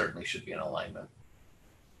 but they certainly should be in alignment.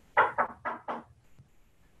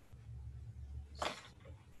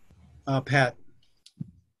 Pat,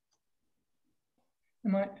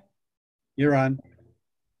 Am I? you're on.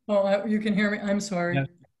 Oh, you can hear me? I'm sorry.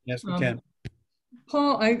 Yes, we can.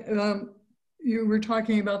 Paul, you were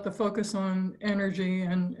talking about the focus on energy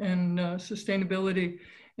and sustainability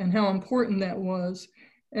and how important that was.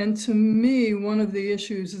 And to me, one of the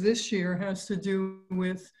issues this year has to do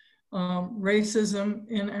with racism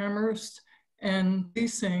in Amherst and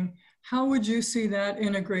policing. How would you see that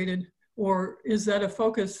integrated, or is that a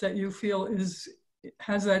focus that you feel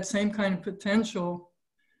has that same kind of potential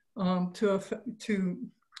to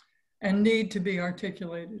and need to be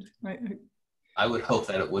articulated? I would hope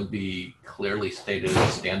that it would be clearly stated as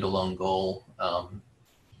a standalone goal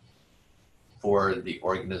for the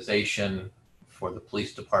organization, for the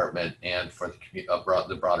police department and for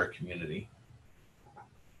the broader community.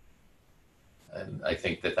 And I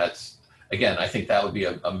think that that's, again, I think that would be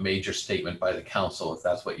a major statement by the council if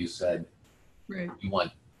that's what you said. Right. We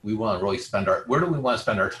want to really spend where do we want to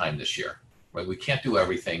spend our time this year? Right? We can't do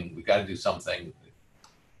everything. We've got to do something.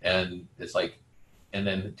 And it's like, and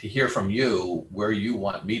then to hear from you where you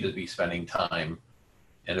want me to be spending time.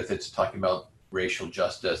 And if it's talking about racial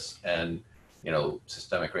justice and, you know,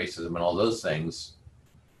 systemic racism and all those things,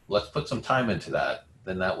 let's put some time into that.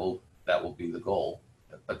 Then that will be the goal.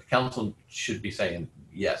 But the council should be saying,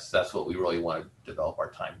 yes, that's what we really want to develop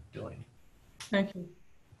our time doing. Thank you.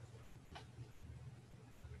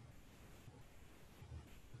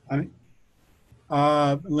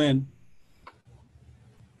 Lynn.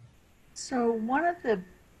 So one of the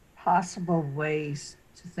possible ways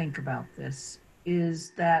to think about this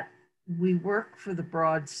is that we work for the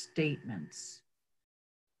broad statements.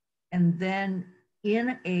 And then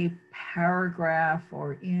in a paragraph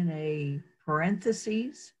or in a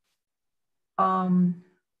parentheses,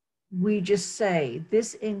 we just say,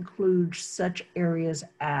 this includes such areas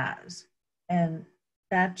as, and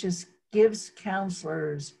that just gives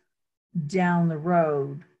counselors down the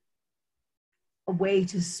road a way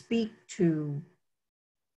to speak to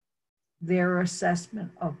their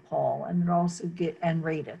assessment of Paul, and it also and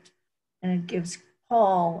rate it. And it gives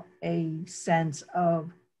Paul a sense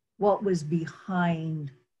of what was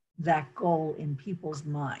behind that goal in people's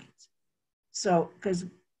minds. So, because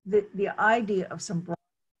the idea of some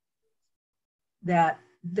that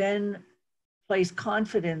then place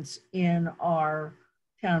confidence in our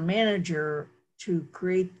town manager to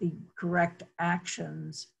create the correct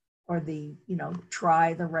actions or the, you know,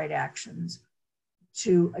 try the right actions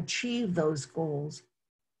to achieve those goals,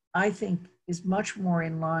 I think is much more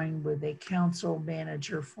in line with a council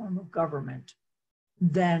manager form of government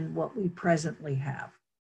than what we presently have.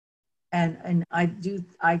 And I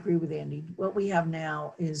agree with Andy. What we have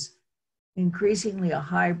now is increasingly a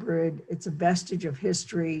hybrid. It's a vestige of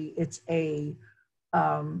history. It's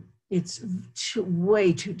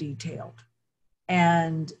way too detailed.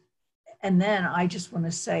 And then I just want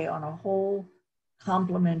to say on a whole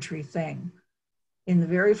complementary thing, in the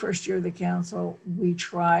very first year of the council, we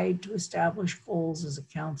tried to establish goals as a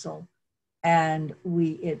council, and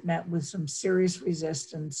it met with some serious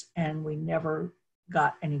resistance, and we never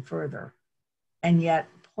got any further. And yet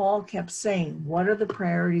Paul kept saying, what are the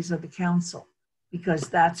priorities of the council? Because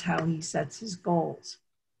that's how he sets his goals.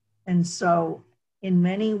 And so in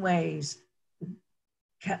many ways,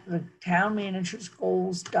 the town manager's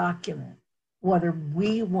goals document, whether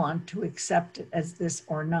we want to accept it as this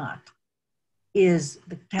or not, is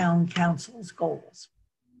the town council's goals.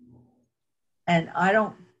 And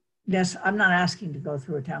I'm not asking to go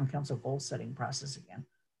through a town council goal setting process again.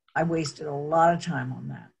 I wasted a lot of time on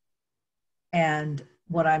that. And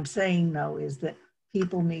what I'm saying though is that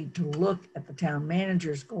people need to look at the town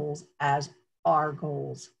manager's goals as our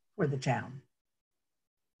goals for the town.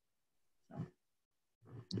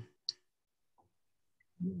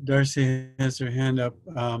 Darcy has her hand up.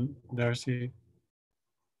 Darcy.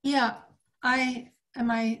 Yeah,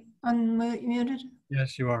 am I unmuted?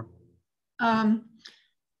 Yes, you are.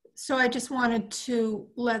 So I just wanted to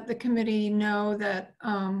let the committee know that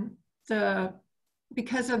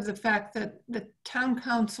because of the fact that the town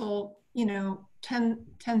council, you know,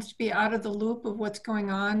 tends to be out of the loop of what's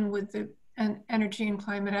going on with the Energy and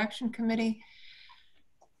Climate Action Committee,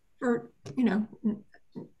 for, you know,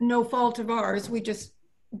 no fault of ours, we just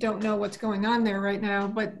don't know what's going on there right now,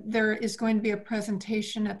 but there is going to be a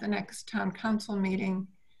presentation at the next town council meeting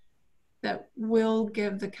that will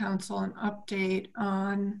give the council an update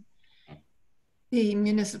on the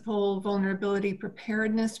municipal vulnerability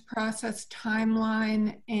preparedness process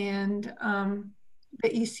timeline and the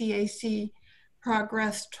ECAC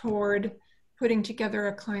progress toward putting together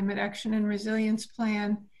a climate action and resilience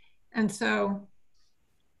plan. And so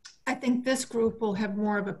I think this group will have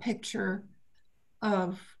more of a picture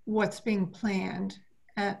of what's being planned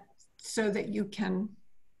so that you can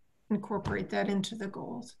incorporate that into the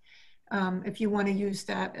goals. If you want to use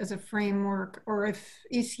that as a framework, or if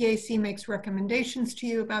ECAC makes recommendations to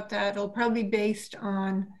you about that, it'll probably be based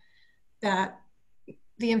on that,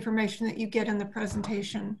 the information that you get in the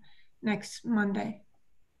presentation next Monday.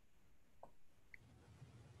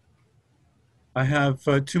 I have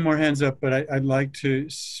two more hands up, but I'd like to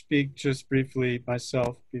speak just briefly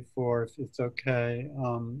myself before, if it's okay.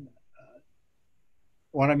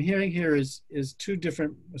 What I'm hearing here is two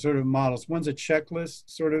different sort of models. One's a checklist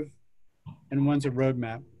sort of, and one's a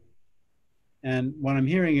roadmap. And what I'm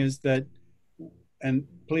hearing is that, and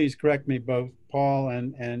please correct me both, Paul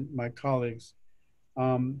and my colleagues,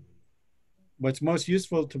 what's most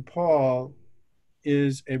useful to Paul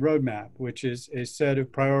is a roadmap, which is a set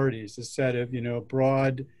of priorities, a set of,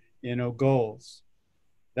 broad, goals.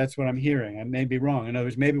 That's what I'm hearing. I may be wrong. In other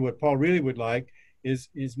words, maybe what Paul really would like is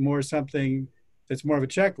more something that's more of a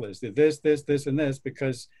checklist. This, and this,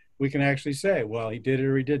 because we can actually say, well, he did it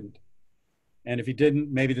or he didn't. And if he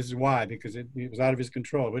didn't, maybe this is why, because it was out of his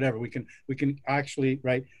control, whatever. We can actually,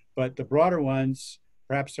 right? But the broader ones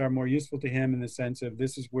perhaps are more useful to him in the sense of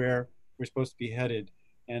this is where we're supposed to be headed.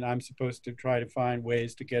 And I'm supposed to try to find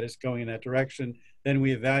ways to get us going in that direction. Then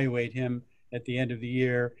we evaluate him at the end of the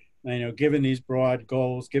year. Given these broad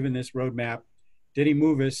goals, given this roadmap, did he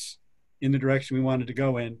move us in the direction we wanted to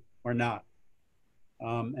go in or not?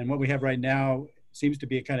 And what we have right now seems to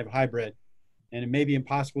be a kind of hybrid, and it may be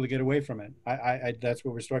impossible to get away from it. That's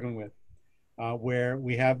what we're struggling with, where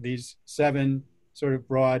we have these 7 sort of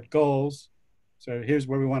broad goals. So here's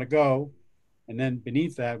where we want to go. And then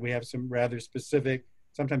beneath that, we have some rather specific,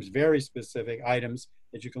 sometimes very specific items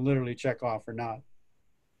that you can literally check off or not.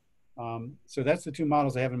 So that's the 2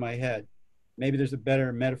 models I have in my head. Maybe there's a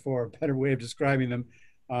better metaphor, a better way of describing them.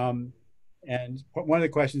 And one of the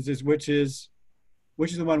questions is which is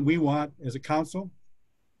the one we want as a council?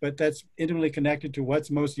 But that's intimately connected to what's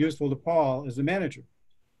most useful to Paul as the manager.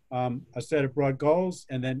 A set of broad goals,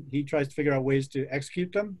 and then he tries to figure out ways to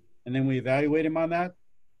execute them, and then we evaluate him on that.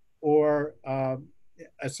 Or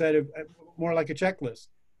a set of, more like a checklist.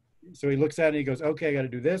 So he looks at it and he goes, okay, I got to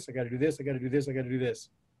do this, I got to do this, I got to do this, I got to do this.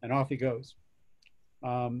 And off he goes.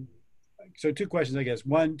 So 2 questions, I guess.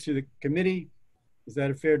 One, to the committee, is that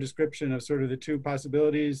a fair description of sort of the 2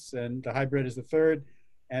 possibilities, and the hybrid is the 3rd?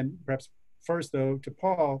 And perhaps first, though, to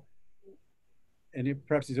Paul, and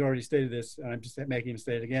perhaps he's already stated this, and I'm just making him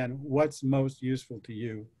state it again, what's most useful to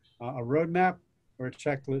you? A roadmap or a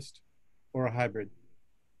checklist or a hybrid?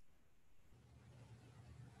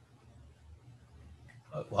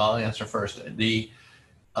 Well, I'll answer first.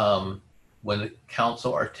 When the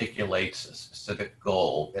council articulates a specific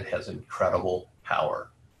goal, it has incredible power.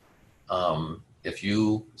 If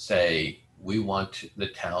you say, we want the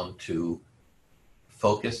town to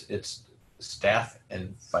focus its staff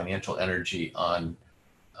and financial energy on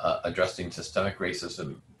addressing systemic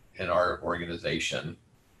racism in our organization,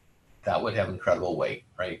 that would have incredible weight,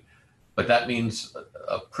 right? But that means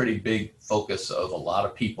a pretty big focus of a lot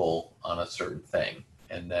of people on a certain thing.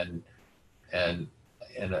 And then, and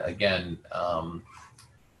again,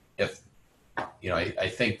 if, I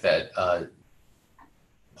think that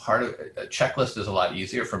part of a checklist is a lot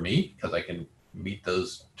easier for me because I can meet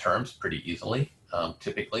those terms pretty easily,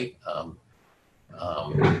 typically.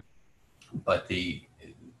 But the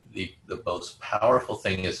most powerful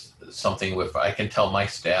thing is something with, I can tell my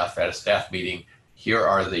staff at a staff meeting, here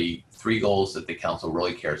are the 3 goals that the council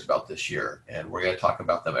really cares about this year. And we're going to talk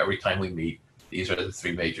about them every time we meet. These are the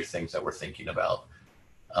 3 major things that we're thinking about.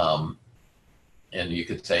 And you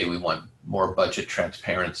could say we want more budget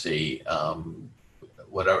transparency,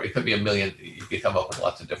 whatever. It could be a million. You could come up with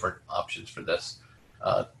lots of different options for this.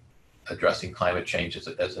 Addressing climate change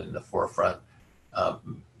as in the forefront.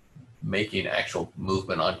 Making actual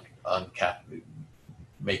movement on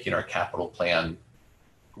making our capital plan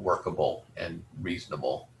workable and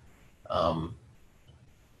reasonable.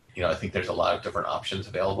 I think there's a lot of different options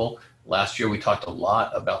available. Last year, we talked a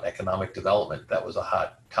lot about economic development. That was a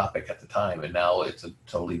hot topic at the time, and now it's a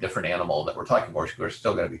totally different animal that we're talking about. We're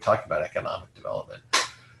still going to be talking about economic development.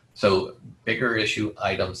 So bigger issue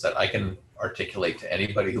items that I can articulate to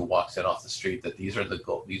anybody who walks in off the street that these are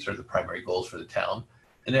the primary goals for the town.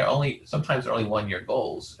 And sometimes they're only 1-year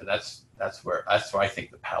goals. And that's where I think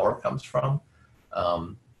the power comes from.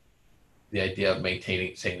 The idea of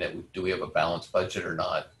saying that do we have a balanced budget or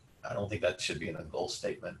not? I don't think that should be in a goal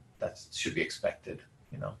statement. That should be expected,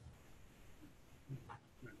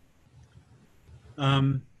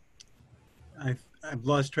 I've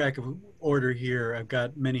lost track of order here. I've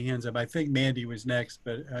got many hands up. I think Mandy was next,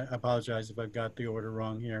 but I apologize if I've got the order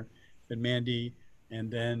wrong here. But Mandy,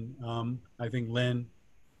 and then I think Lynn,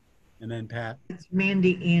 and then Pat. It's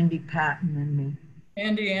Mandy, Andy, Pat, and then me.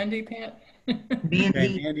 Andy, Pat.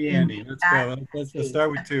 Mandy, okay, Andy. Let's go. Let's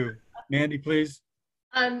start with 2. Mandy, please.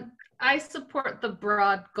 I support the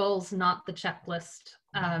broad goals, not the checklist.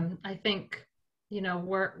 I think,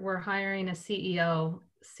 we're hiring a CEO.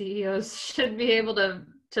 CEOs should be able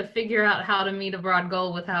to figure out how to meet a broad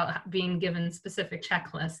goal without being given specific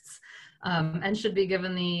checklists, and should be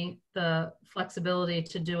given the flexibility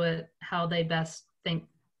to do it how they best think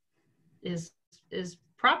is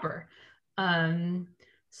proper.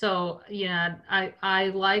 So, yeah, I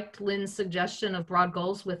liked Lynn's suggestion of broad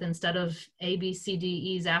goals with, instead of A, B, C, D,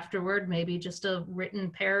 E's afterward, maybe just a written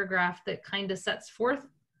paragraph that kind of sets forth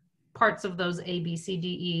parts of those A, B, C, D,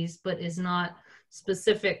 E's, but is not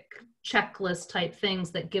specific checklist type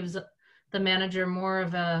things, that gives the manager more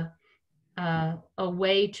of a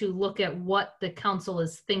way to look at what the council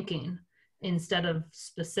is thinking instead of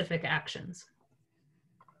specific actions.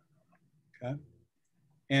 Okay.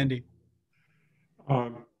 Andy.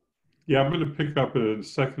 Yeah, I'm going to pick up in a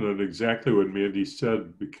second on exactly what Mandy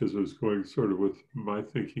said, because I was going sort of with my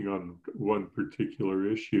thinking on one particular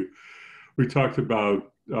issue. We talked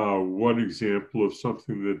about one example of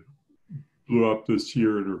something that blew up this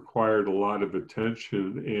year and required a lot of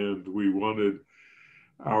attention, and we wanted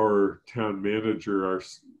our town manager, our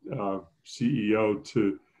CEO,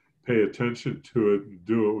 to pay attention to it and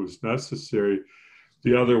do what was necessary.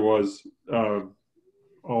 The other was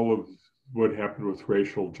all of what happened with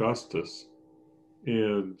racial justice,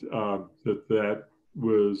 and that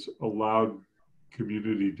was allowed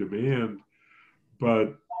community demand,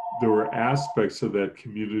 but there were aspects of that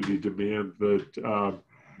community demand that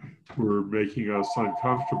were making us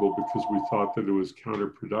uncomfortable because we thought that it was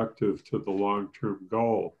counterproductive to the long-term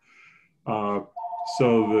goal.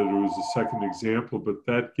 So that it was a second example, but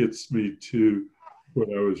that gets me to what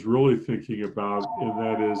I was really thinking about, and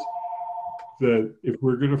that is that if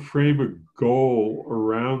we're going to frame a goal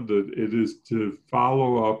around it, it is to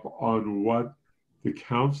follow up on what the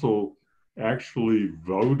council actually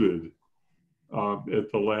voted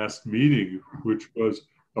at the last meeting, which was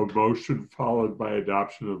a motion followed by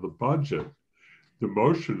adoption of the budget. The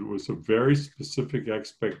motion was a very specific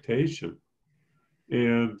expectation.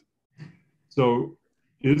 And so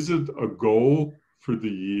is it a goal for the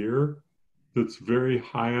year that's very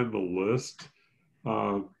high on the list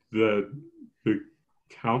that the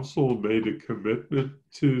council made a commitment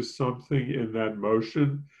to something in that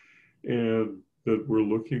motion, and that we're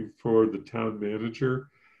looking for the town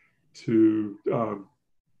manager to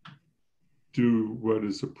do what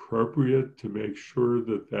is appropriate to make sure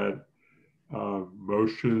that that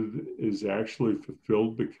motion is actually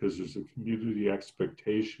fulfilled, because there's a community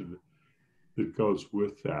expectation that goes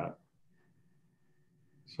with that.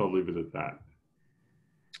 So I'll leave it at that.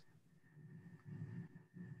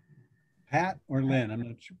 Pat or Lynn? I'm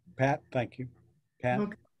not sure. Pat, thank you. Pat?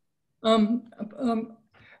 Okay.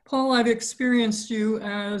 Paul, I've experienced you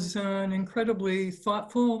as an incredibly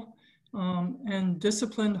thoughtful and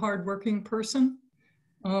disciplined, hardworking person.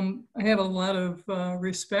 I have a lot of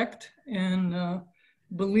respect and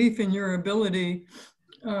belief in your ability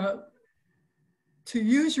to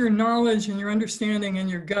use your knowledge and your understanding and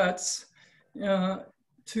your guts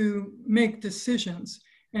to make decisions.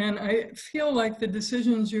 And I feel like the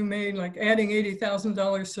decisions you made, like adding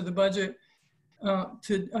 $80,000 to the budget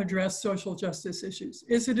to address social justice issues.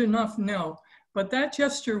 Is it enough? No. But that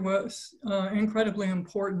gesture was incredibly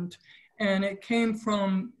important, and it came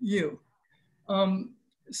from you.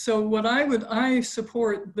 So what I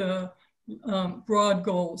support the broad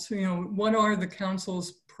goals. You know, what are the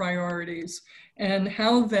council's priorities, and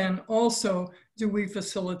how then also do we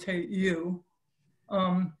facilitate you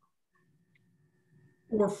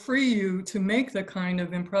or free you to make the kind of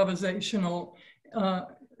improvisational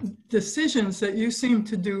decisions that you seem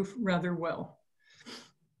to do rather well.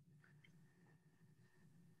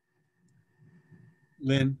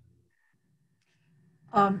 Lynn?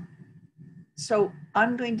 So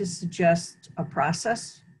I'm going to suggest a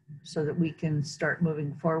process so that we can start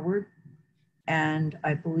moving forward. And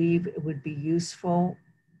I believe it would be useful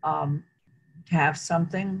to have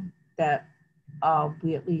something that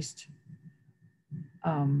we at least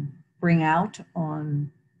bring out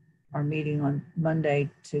on our meeting on Monday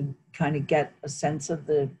to kind of get a sense of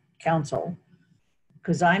the council.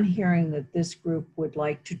 Because I'm hearing that this group would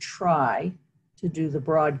like to try to do the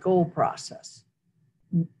broad goal process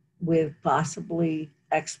with possibly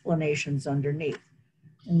explanations underneath.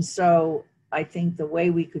 And so I think the way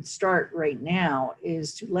we could start right now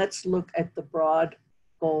is to let's look at the broad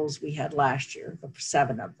goals we had last year, the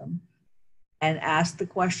 7 of them, and ask the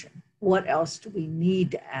question, what else do we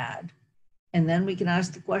need to add? And then we can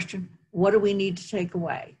ask the question, what do we need to take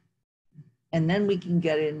away? And then we can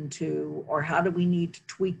get into, or how do we need to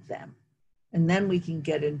tweak them? And then we can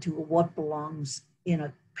get into what belongs in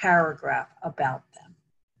a paragraph about them.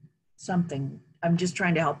 Something, I'm just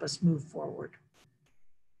trying to help us move forward.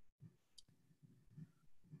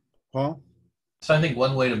 Paul? So I think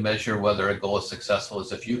one way to measure whether a goal is successful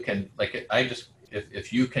is if you can, like,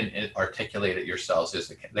 if you can articulate it yourselves,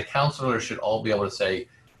 is the counselors should all be able to say,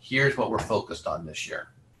 here's what we're focused on this year.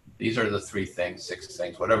 These are the 3 things, 6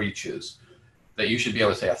 things, whatever you choose. that you should be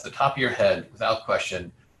able to say off the top of your head, without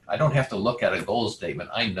question, I don't have to look at a goal statement.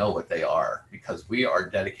 I know what they are because we are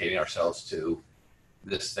dedicating ourselves to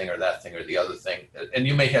this thing or that thing or the other thing. And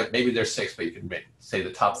you may have, maybe there's 6, but you can say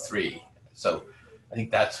the top 3. So I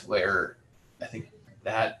think that's where, I think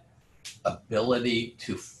that ability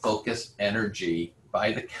to focus energy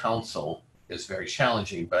by the council is very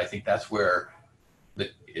challenging, but I think that's where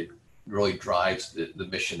it really drives the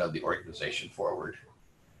mission of the organization forward.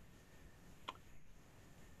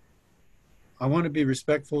 I want to be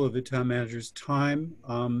respectful of the town manager's time,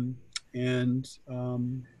 and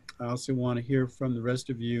I also want to hear from the rest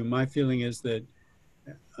of you. My feeling is that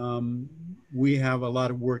we have a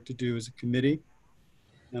lot of work to do as a committee,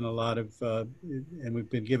 and a lot of, and we've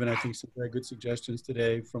been given, I think, some very good suggestions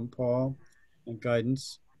today from Paul and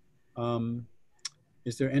guidance.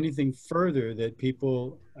 Is there anything further that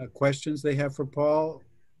people, questions they have for Paul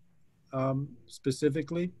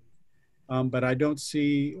specifically? But I don't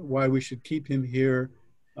see why we should keep him here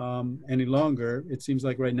any longer. It seems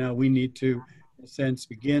like right now we need to, in a sense,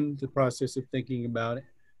 begin the process of thinking about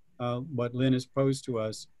what Lynn has posed to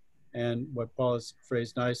us. And what Paul has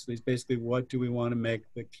phrased nicely is basically what do we want to make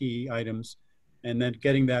the key items, and then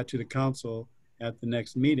getting that to the council at the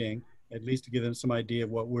next meeting, at least to give them some idea of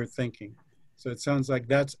what we're thinking. So it sounds like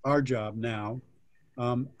that's our job now.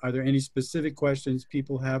 Are there any specific questions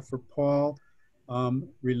people have for Paul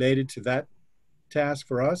related to that task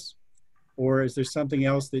for us? Or is there something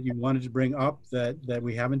else that you wanted to bring up that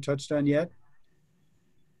we haven't touched on yet?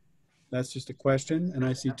 That's just a question, and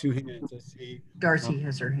I see 2 hands. I see Darcy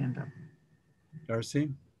has her hand up. Darcy.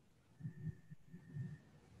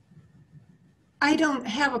 I don't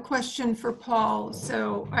have a question for Paul,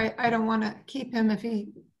 so I don't want to keep him if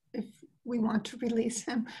we want to release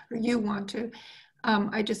him or you want to.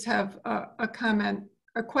 I just have a comment,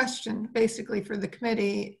 a question basically for the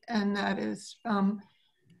committee, and that is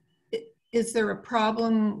there a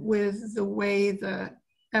problem with the way the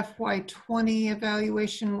FY20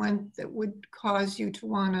 evaluation went that would cause you to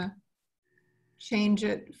want to change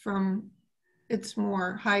it from its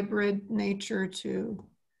more hybrid nature to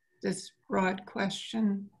this broad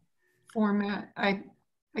question format? I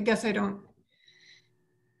guess I don't,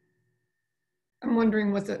 I'm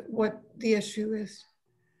wondering what the issue is.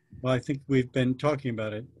 Well, I think we've been talking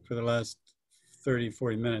about it for the last 30,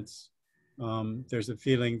 40 minutes. There's a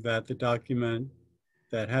feeling that the document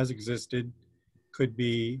that has existed could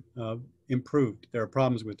be improved. There are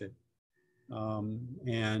problems with it. What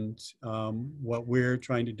we're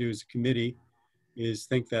trying to do as a committee is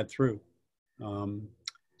think that through.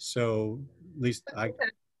 So at least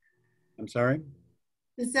I'm sorry?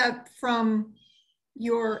 Is that from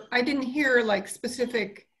your, I didn't hear like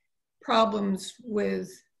specific problems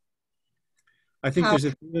with. I think there's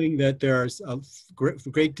a feeling that there's a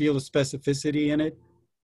great deal of specificity in it,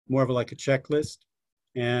 more of like a checklist.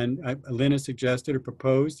 And Lynn has suggested or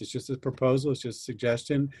proposed, it's just a proposal, it's just a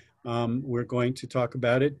suggestion. We're going to talk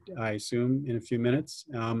about it, I assume, in a few minutes,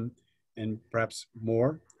 and perhaps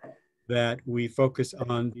more, that we focus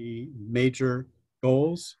on the major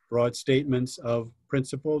goals, broad statements of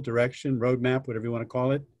principle, direction, roadmap, whatever you want to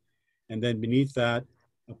call it. And then beneath that,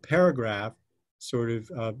 a paragraph sort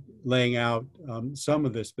of laying out some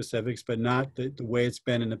of the specifics, but not the way it's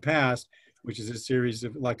been in the past, which is a series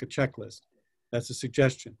of like a checklist. That's a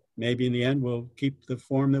suggestion. Maybe in the end, we'll keep the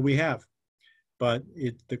form that we have. But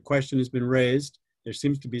the question has been raised. There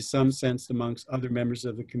seems to be some sense amongst other members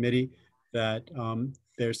of the committee that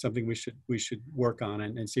there's something we should work on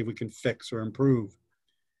and see if we can fix or improve.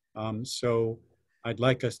 So I'd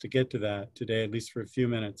like us to get to that today, at least for a few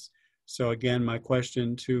minutes. So again, my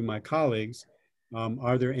question to my colleagues,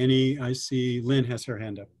 are there any, I see Lynn has her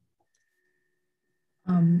hand up.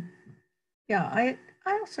 Yeah, I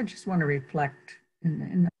also just want to reflect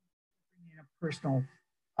in a personal,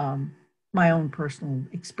 my own personal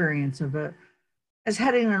experience of as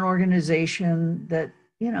heading an organization that,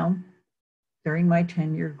 you know, during my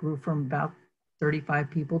tenure grew from about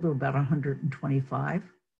 35 people to about 125.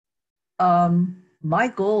 My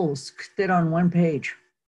goals fit on one page.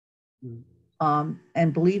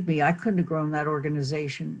 And believe me, I couldn't have grown that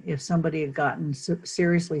organization if somebody had gotten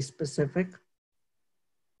seriously specific.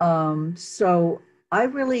 So I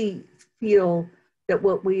really feel that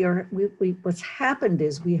what's happened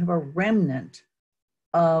is we have a remnant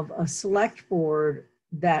of a select board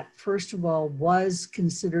that, first of all, was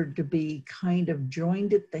considered to be kind of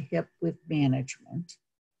joined at the hip with management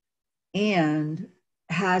and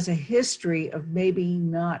has a history of maybe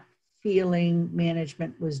not feeling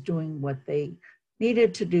management was doing what they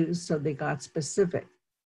needed to do, so they got specific.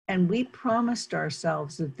 And we promised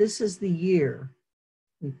ourselves that this is the year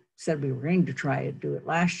we said we were going to try to do it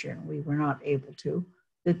last year and we were not able to,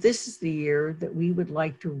 that this is the year that we would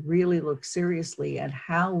like to really look seriously at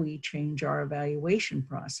how we change our evaluation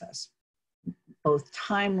process, both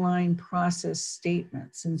timeline, process,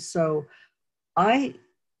 statements. And so I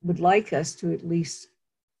would like us to at least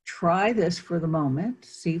try this for the moment,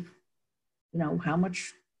 see, how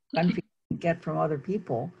much benefit we get from other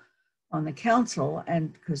people on the council,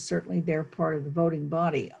 and because certainly they're part of the voting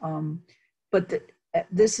body. But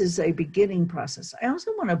this is a beginning process. I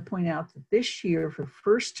also want to point out that this year, for the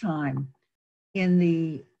first time in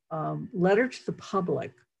the letter to the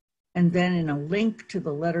public, and then in a link to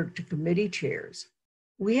the letter to committee chairs,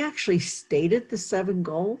 we actually stated the 7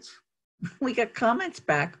 goals. We got comments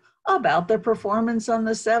back about the performance on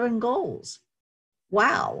the 7 goals.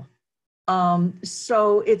 Wow.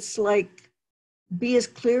 So it's like, be as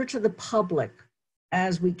clear to the public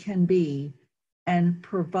as we can be and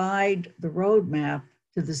provide the roadmap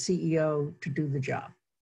to the CEO to do the job.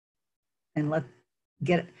 And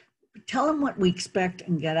tell them what we expect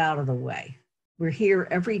and get out of the way. We're here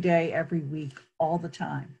every day, every week, all the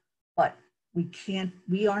time, but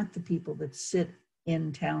we aren't the people that sit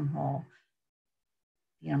in town hall.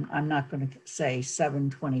 I'm not going to say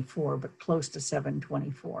 7/24, but close to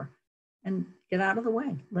 7/24, and get out of the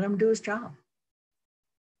way. Let him do his job.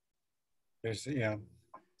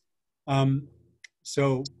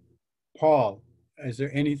 So, Paul, is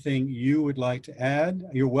there anything you would like to add?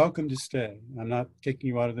 You're welcome to stay. I'm not kicking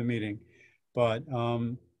you out of the meeting, but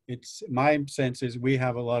it's my sense is we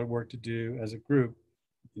have a lot of work to do as a group,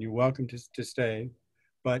 and you're welcome to stay.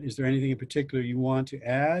 But is there anything in particular you want to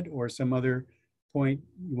add, or some other point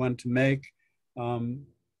you want to make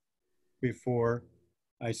before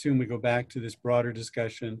I assume we go back to this broader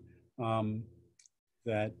discussion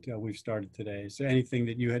that we've started today? So anything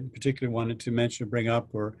that you had particularly wanted to mention or bring up,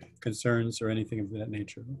 or concerns or anything of that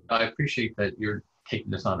nature? I appreciate that you're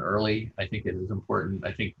taking this on early. I think it is important.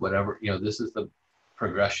 I think whatever, this is the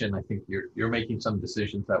progression. I think you're making some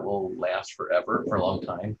decisions that will last forever, for a long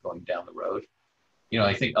time, going down the road.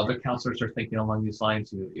 I think other counselors are thinking along these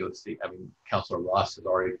lines. You would see, Councilor Ross has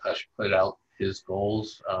already put out his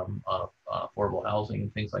goals on affordable housing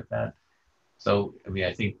and things like that. So,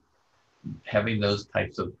 I think having those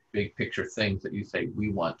types of big picture things that you say, we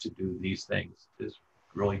want to do these things, is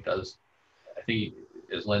really does, I think,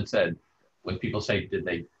 as Lynn said, when people say,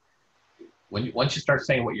 once you start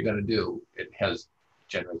saying what you're going to do, it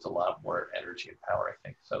generates a lot more energy and power, I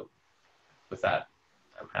think. So with that,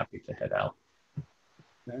 I'm happy to head out.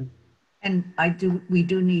 Okay. And we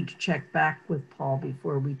do need to check back with Paul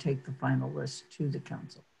before we take the final list to the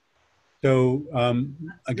council. So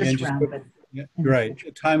again, yeah, right.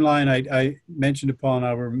 The timeline, I mentioned to Paul,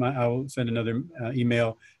 and I will send another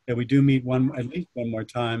email that we do meet at least one more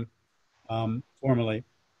time formally,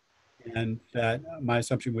 and that my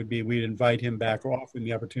assumption would be we'd invite him back, or offer him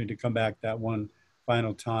the opportunity to come back that one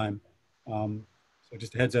final time. So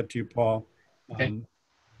just a heads up to you, Paul. Okay.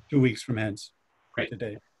 2 weeks from hence. Great.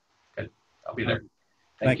 Today. Good. I'll be there.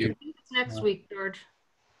 Thank you. I think it's next week, George.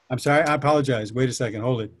 I'm sorry. I apologize. Wait a second.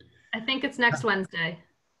 Hold it. I think it's next Wednesday.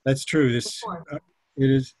 That's true.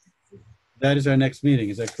 That is our next meeting.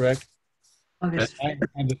 Is that correct? August 5th.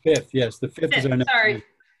 And the 5th. Yes, the 5th is our next meeting.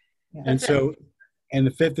 Yeah. And so, and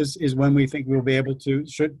the 5th is when we think we'll be able to,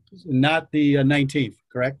 not the 19th,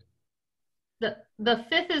 correct? The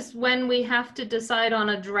 5th is when we have to decide on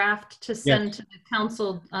a draft to send to the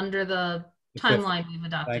council under the timeline we've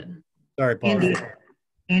adopted. Sorry, Paul.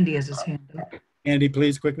 Andy has his hand up. Andy,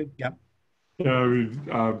 please, quickly. Yeah. Yeah,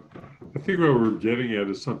 I think what we're getting at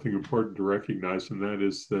is something important to recognize, and that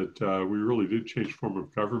is that we really did change form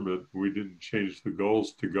of government. We didn't change the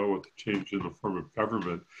goals to go with the change in the form of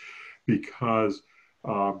government, because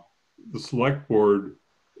the select board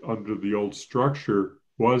under the old structure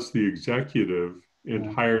was the executive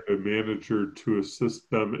and hired a manager to assist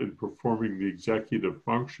them in performing the executive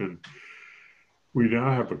function. We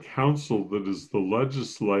now have a council that is the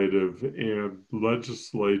legislative, and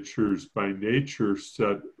legislatures by nature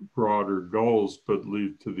set broader goals, but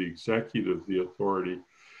leave to the executive the authority.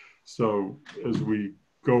 So as we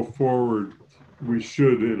go forward, we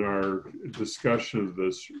should, in our discussion of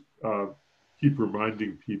this, keep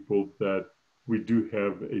reminding people that we do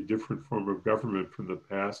have a different form of government from the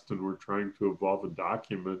past, and we're trying to evolve a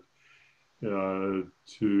document in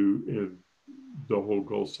the whole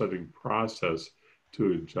goal setting process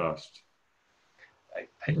to adjust.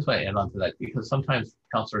 I just want to add on to that, because sometimes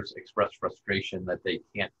councilors express frustration that they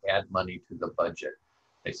can't add money to the budget.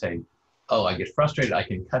 They say, oh, I get frustrated, I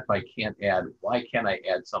can cut, but I can't add. Why can't I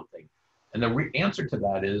add something? And the answer to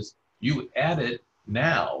that is, you add it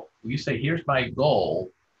Now, you say, here's my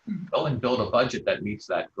goal, go and build a budget that meets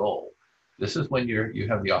that goal. This is when you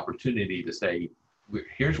have the opportunity to say,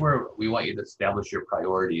 here's where we want you to establish your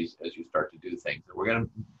priorities as you start to do things. And we're going to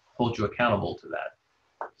hold you accountable to that.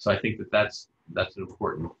 So I think that's an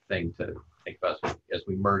important thing to think about as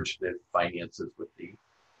we merge the finances with the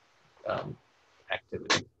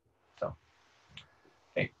activity. So,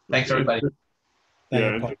 okay, thanks everybody.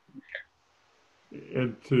 Yeah,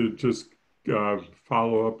 and to just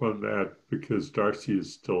follow up on that, because Darcy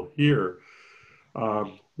is still here,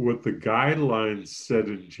 what the guidelines said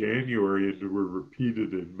in January and were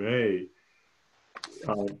repeated in May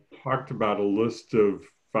talked about a list of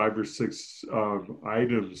 5 or 6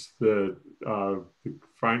 items that the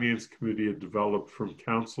Finance Committee had developed from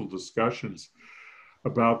council discussions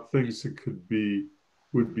about things that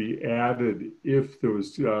would be added if there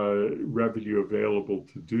was revenue available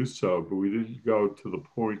to do so. But we didn't go to the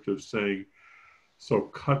point of saying, so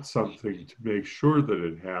cut something to make sure that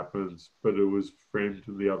it happens, but it was framed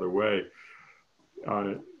in the other way.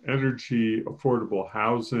 Energy, affordable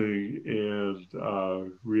housing, and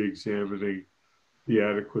re-examining the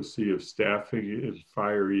adequacy of staffing in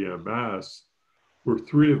fire EMS were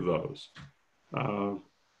 3 of those.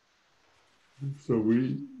 So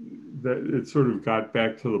it sort of got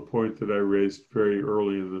back to the point that I raised very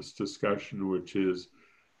early in this discussion, which is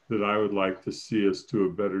that I would like to see us do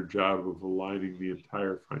a better job of aligning the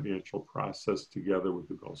entire financial process together with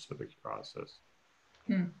the goal setting process.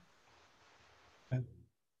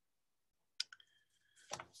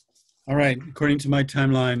 All right, according to my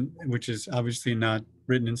timeline, which is obviously not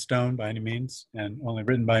written in stone by any means and only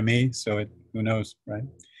written by me, so who knows, right?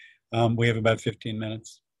 We have about 15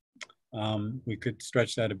 minutes. We could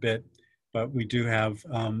stretch that a bit, but we do have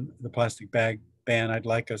the plastic bag ban I'd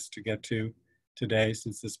like us to get to today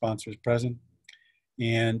since the sponsor is present,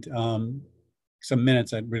 and some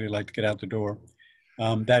minutes I'd really like to get out the door.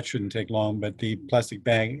 That shouldn't take long, but the plastic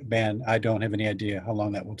bag ban, I don't have any idea how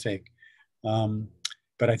long that will take.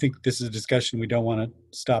 But I think this is a discussion we don't want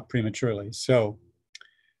to stop prematurely. So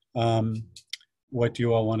what do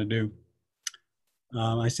you all want to do?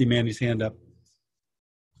 I see Mandy's hand up.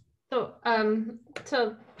 So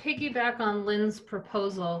to piggyback on Lynn's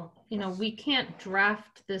proposal, we can't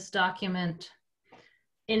draft this document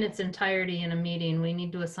in its entirety in a meeting. We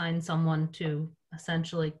need to assign someone to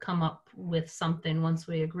essentially come up with something once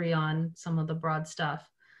we agree on some of the broad stuff.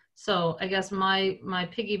 So I guess my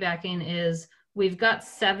piggybacking is, we've got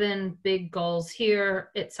 7 big goals here.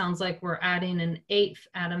 It sounds like we're adding an 8th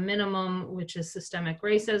at a minimum, which is systemic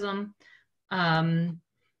racism. And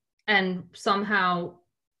somehow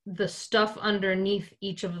the stuff underneath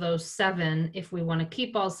each of those 7, if we want to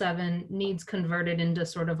keep all 7, needs converted into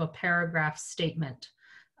sort of a paragraph statement,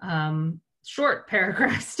 short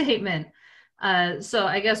paragraph statement. So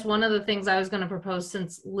I guess one of the things I was going to propose,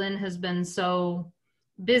 since Lynn has been so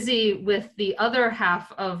busy with the other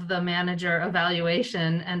half of the manager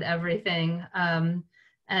evaluation and everything, and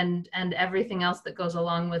everything else that goes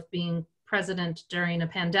along with being president during a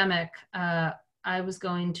pandemic, I was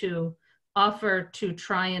going to offer to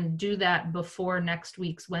try and do that before next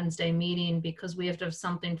week's Wednesday meeting, because we have to have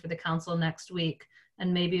something for the council next week.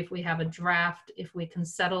 And maybe if we have a draft, if we can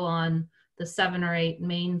settle on the 7 or 8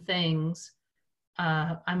 main things,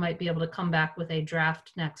 I might be able to come back with a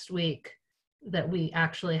draft next week that we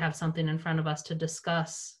actually have something in front of us to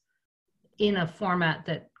discuss in a format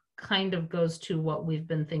that kind of goes to what we've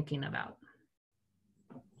been thinking about.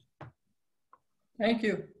 Thank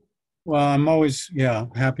you. Well, I'm always,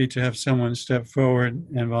 happy to have someone step forward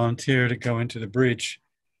and volunteer to go into the breach.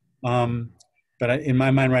 But in my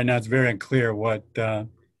mind right now, it's very unclear what,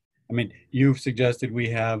 you've suggested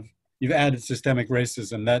you've added systemic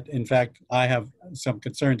racism. That, in fact, I have some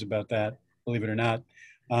concerns about that, believe it or not.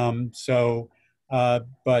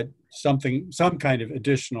 But some kind of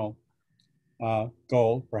additional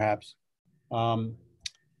goal, perhaps. And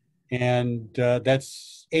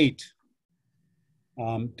that's 8.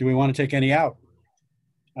 Do we want to take any out?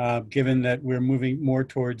 Given that we're moving more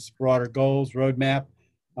towards broader goals, roadmap,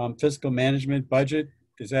 fiscal management, budget,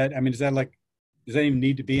 does that even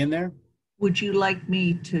need to be in there? Would you like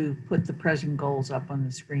me to put the present goals up on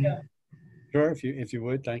the screen? Yeah. Sure, if you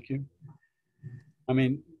would, thank you.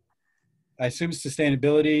 I assume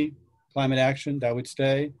sustainability, climate action, that would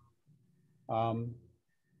stay. How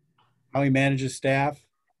he manages staff.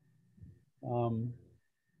 I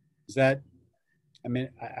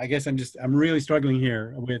guess I'm really struggling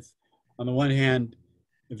here with, on the one hand,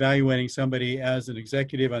 evaluating somebody as an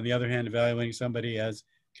executive, on the other hand, evaluating somebody as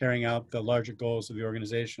carrying out the larger goals of the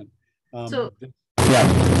organization.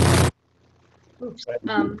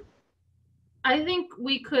 I think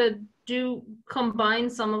we could combine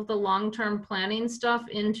some of the long-term planning stuff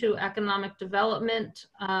into economic development,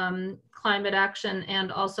 climate action,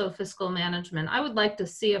 and also fiscal management. I would like to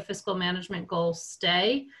see a fiscal management goal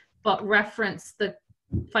stay, but reference the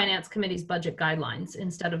Finance Committee's budget guidelines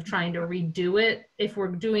instead of trying to redo it. If we're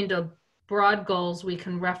doing the broad goals, we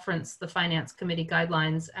can reference the Finance Committee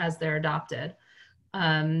guidelines as they're adopted.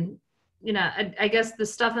 You know, I guess the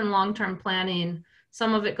stuff in long-term planning,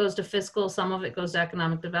 some of it goes to fiscal, some of it goes to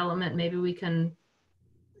economic development. Maybe we can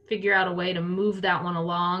figure out a way to move that one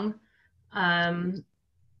along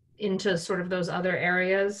into sort of those other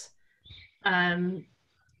areas. The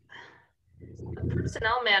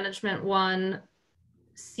personnel management one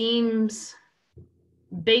seems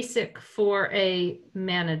basic for a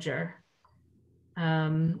manager.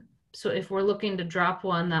 So if we're looking to drop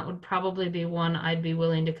one, that would probably be one I'd be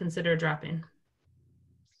willing to consider dropping.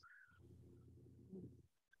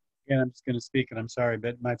 Again, I'm just going to speak, and I'm sorry,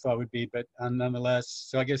 but my thought would be, but nonetheless,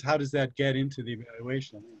 so I guess how does that get into the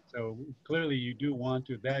evaluation? So clearly you do want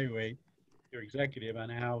to evaluate your executive on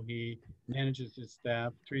how he manages his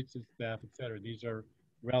staff, treats his staff, et cetera. These are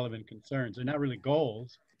relevant concerns. They're not really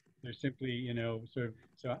goals. They're simply, you know, sort of,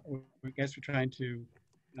 so I guess we're trying to,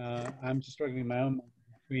 I'm just struggling in my own mind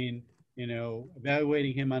between, you know,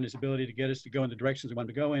 evaluating him on his ability to get us to go in the directions we want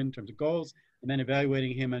to go in terms of goals, and then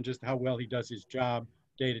evaluating him on just how well he does his job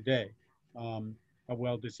day to day. How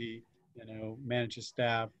well does he, you know, manage his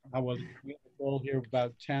staff? How well, we have a goal here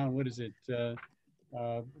about town, what is it?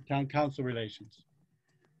 Town council relations.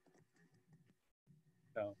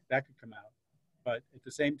 So that could come out. But at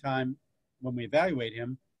the same time, when we evaluate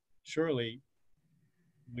him, surely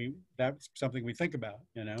that's something we think about,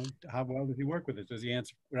 you know, how well does he work with us? Does he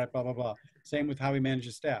answer, blah, blah, blah. Same with how he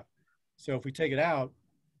manages staff. So if we take it out,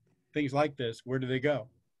 things like this, where do they go?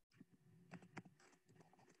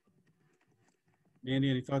 Andy,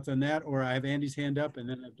 any thoughts on that? Or I have Andy's hand up and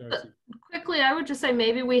then I have Darcy. Quickly, I would just say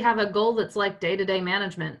maybe we have a goal that's like day-to-day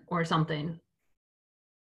management or something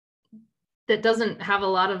that doesn't have a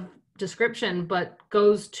lot of description, but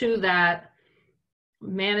goes to that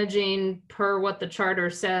managing per what the charter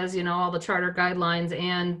says, you know, all the charter guidelines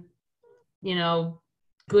and, you know,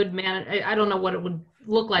 good I don't know what it would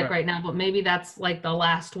look like right now, but maybe that's like the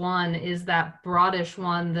last one is that broadish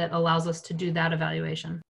one that allows us to do that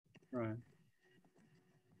evaluation. Right.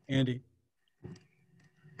 Andy.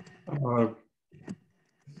 I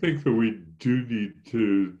think that we do need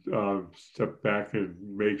to step back and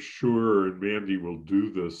make sure, and Mandy will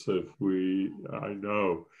do this if I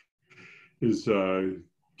know, is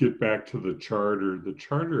get back to the charter. The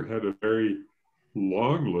charter had a very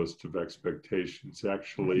long list of expectations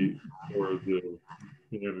actually for the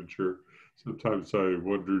manager. Sometimes I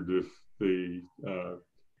wondered if the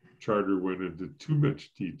charter went into too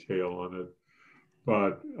much detail on it,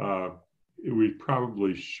 but we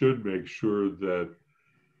probably should make sure that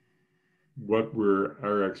what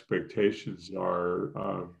our expectations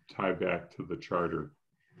are tie back to the charter.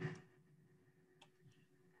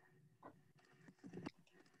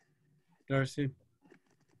 Darcy?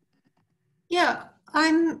 Yeah,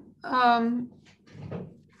 I'm, I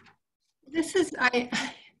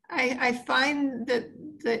find that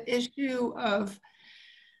the issue of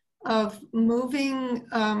moving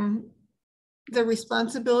the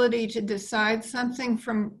responsibility to decide something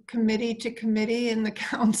from committee to committee in the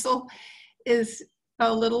council is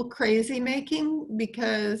a little crazy making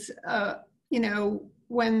because, you know,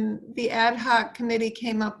 when the ad hoc committee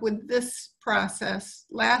came up with this process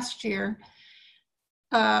last year,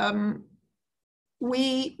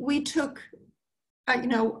 we took, you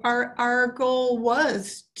know, our goal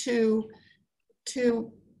was to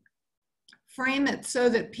frame it so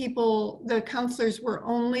that the counselors were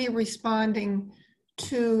only responding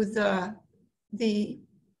to the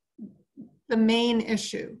main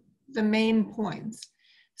issue, the main points,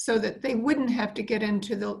 so that they wouldn't have to get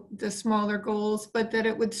into the smaller goals, but that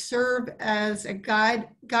it would serve as a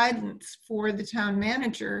guidance for the town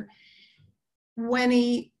manager when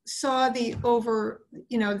he saw the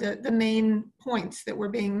main points that were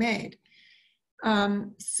being made.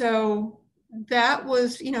 So that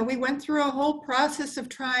was, you know, we went through a whole process of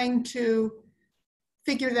trying to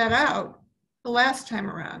figure that out the last time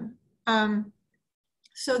around,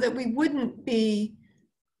 so that we wouldn't be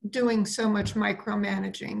doing so much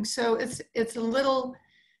micromanaging. So it's a little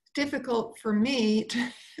difficult for me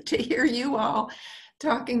to hear you all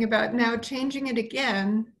talking about now changing it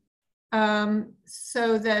again,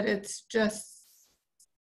 so that it's just,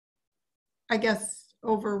 I guess,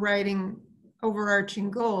 overarching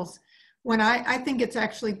goals. When I think it's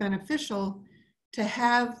actually beneficial to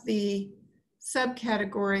have the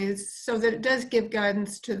subcategories so that it does give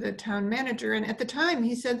guidance to the town manager. And at the time,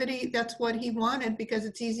 he said that that's what he wanted because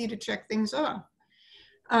it's easy to check things off.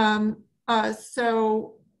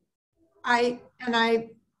 So I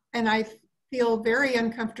feel very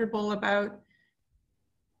uncomfortable about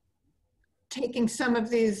taking some of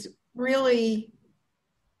these really,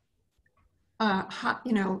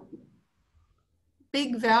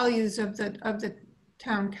 big values of the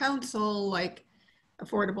town council, like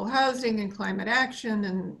affordable housing and climate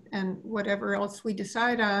action and whatever else we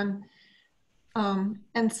decide on,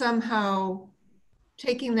 and somehow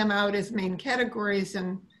taking them out as main categories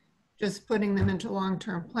and just putting them into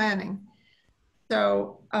long-term planning.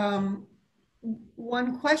 So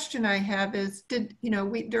one question I have is,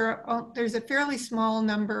 there's a fairly small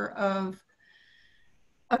number of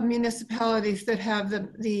municipalities that have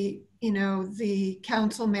the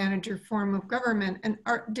council manager form of government, and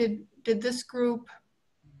did this group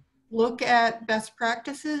look at best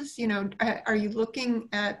practices? Are you looking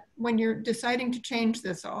at, when you're deciding to change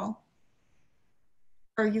this all,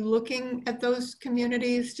 are you looking at those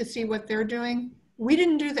communities to see what they're doing? We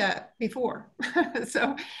didn't do that before.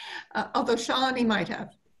 So, although Shawnee might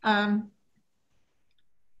have.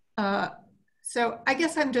 So I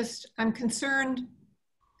guess I'm concerned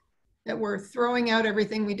that we're throwing out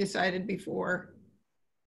everything we decided before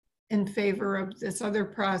in favor of this other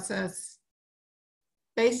process,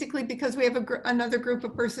 basically because we have another group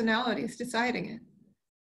of personalities deciding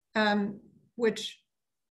it, which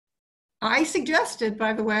I suggested,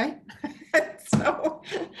 by the way. So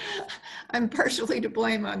I'm partially to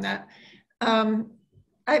blame on that.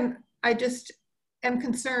 I just am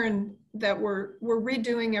concerned that we're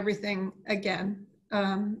redoing everything again,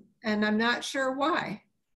 and I'm not sure why.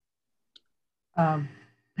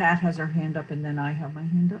 Pat has her hand up, and then I have my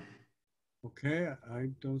hand up. Okay, I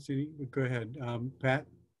don't see any. Go ahead, Pat.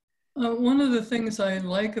 One of the things I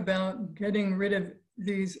like about getting rid of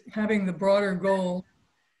these, having the broader goal,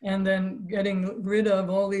 and then getting rid of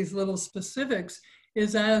all these little specifics,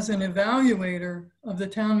 is as an evaluator of the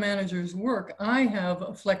town manager's work, I have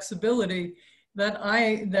a flexibility that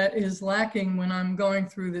is lacking when I'm going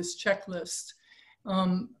through this checklist.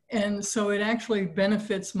 And so it actually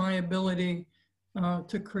benefits my ability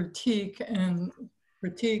to critique,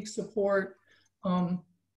 support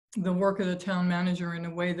the work of the town manager in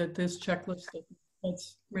a way that this checklist doesn't.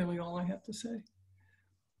 That's really all I have to say.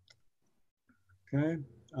 Okay,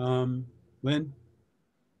 Lynn?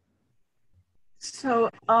 So,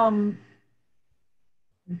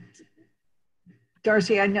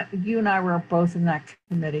 Darcy, I know you and I were both in that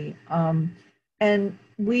committee, and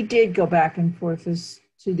we did go back and forth as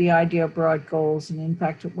to the idea of broad goals. And in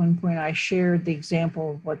fact, at one point I shared the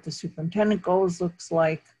example of what the superintendent goals looks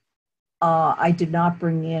like. I did not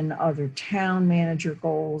bring in other town manager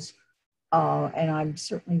goals, and I'm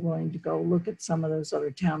certainly willing to go look at some of those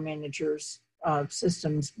other town managers'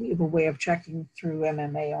 systems. We have a way of checking through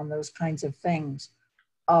MMA on those kinds of things.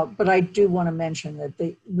 But I do want to mention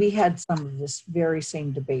that we had some of this very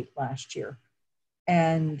same debate last year.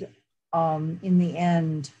 And in the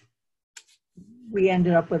end, we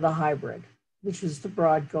ended up with a hybrid, which was the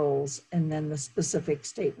broad goals and then the specific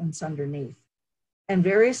statements underneath. And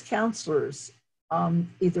various counselors,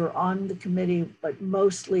 either on the committee, but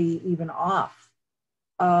mostly even off,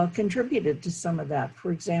 contributed to some of that.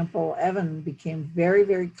 For example, Evan became very,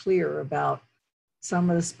 very clear about some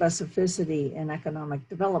of the specificity in economic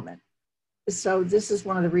development. So this is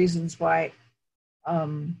one of the reasons why,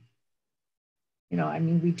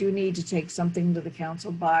 we do need to take something to the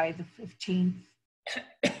council by the 15th,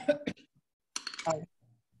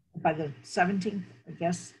 by the 17th, I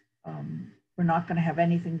guess. We're not going to have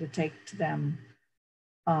anything to take to them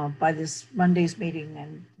by this Monday's meeting,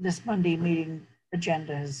 and this Monday meeting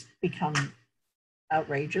agenda has become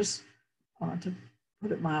outrageous, to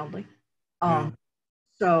put it mildly.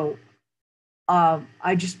 So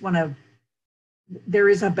I just want to, there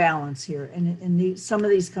is a balance here, and some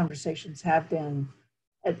of these conversations have been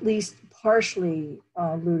at least partially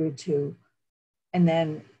alluded to, and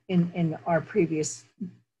then in our previous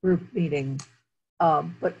group meeting.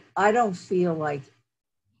 But I don't feel like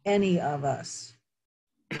any of us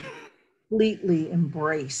completely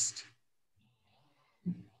embraced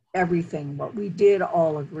everything. What we did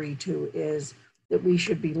all agree to is that we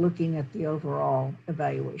should be looking at the overall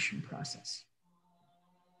evaluation process.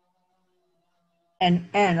 And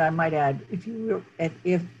I might add,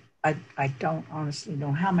 if I don't honestly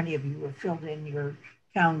know how many of you have filled in your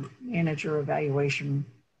town manager evaluation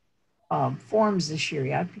forms this year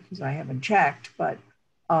yet, because I haven't checked, but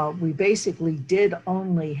we basically did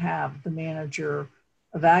only have the manager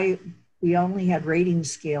we only had rating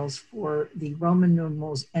scales for the Roman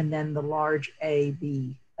numerals and then the large A,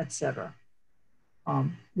 B, etc.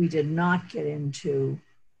 We did not get into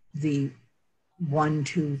the 1,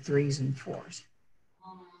 2, 3s, and 4s.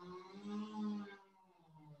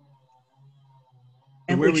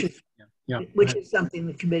 And which is something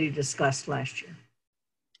the committee discussed last year.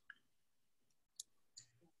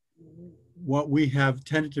 What we have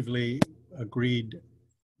tentatively agreed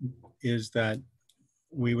is that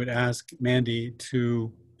we would ask Mandy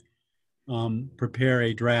to prepare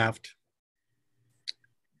a draft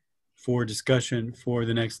for discussion for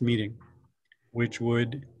the next meeting, which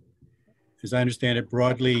would, as I understand it,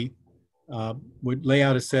 broadly would lay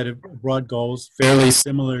out a set of broad goals fairly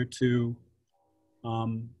similar to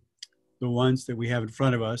the ones that we have in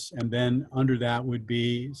front of us. And then under that would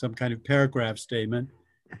be some kind of paragraph statement,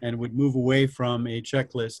 and would move away from a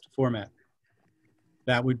checklist format.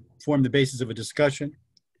 That would form the basis of a discussion.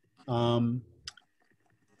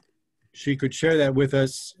 She could share that with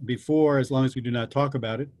us before, as long as we do not talk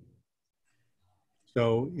about it.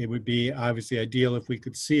 So it would be obviously ideal if we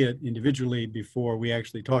could see it individually before we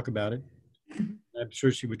actually talk about it. I'm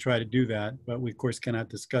sure she would try to do that, but we of course cannot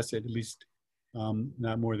discuss it, at least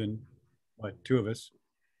not more than, what, 2 of us.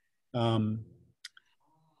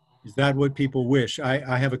 Is that what people wish?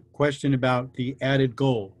 I have a question about the added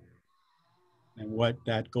goal and what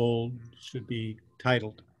that goal should be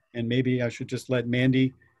titled. And maybe I should just let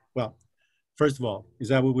Mandy, well, first of all, is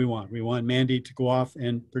that what we want? We want Mandy to go off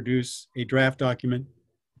and produce a draft document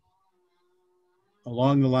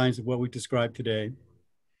along the lines of what we described today.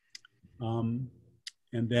 And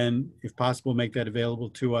then, if possible, make that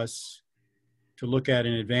available to us to look at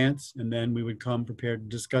in advance. And then we would come prepared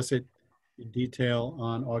to discuss it in detail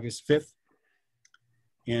on August 5th.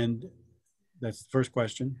 And that's the first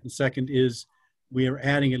question. The second is, we are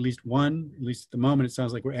adding at least at the moment, it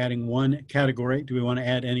sounds like we're adding 1 category. Do we want to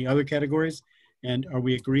add any other categories? And are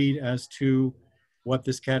we agreed as to what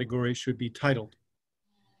this category should be titled?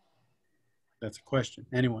 That's a question.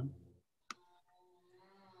 Anyone?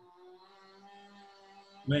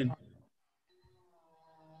 Lynn?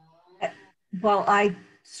 Well, I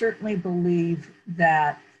certainly believe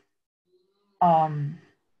that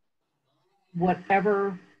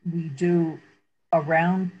whatever we do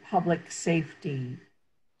around public safety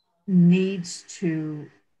needs to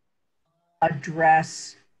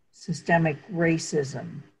address systemic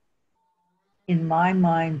racism. In my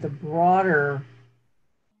mind, the broader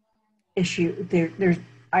issue,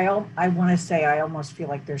 I want to say, I almost feel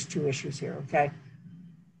like there's 2 issues here, okay?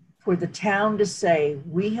 For the town to say,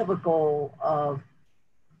 we have a goal of,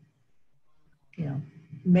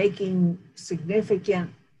 making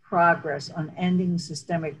significant progress on ending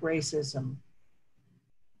systemic racism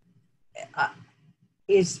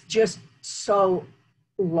is just so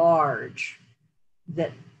large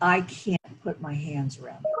that I can't put my hands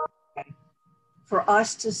around it. Okay? For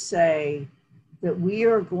us to say that we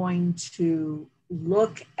are going to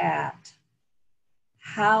look at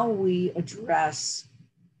how we address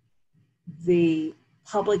the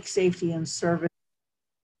public safety and service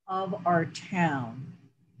of our town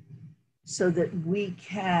so that we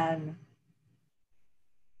can,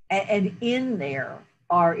 and in there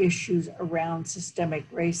are issues around systemic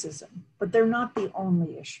racism, but they're not the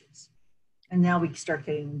only issues. And now we start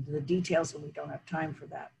getting into the details and we don't have time for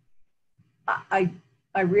that.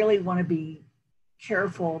 I really want to be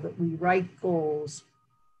careful that we write goals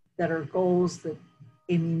that are goals that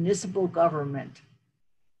a municipal government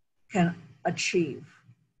can achieve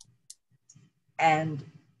and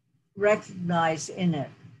recognize in it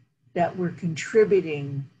that we're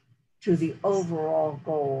contributing to the overall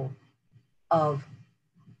goal of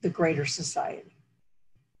the greater society.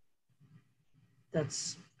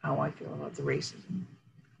 That's how I feel about the racism.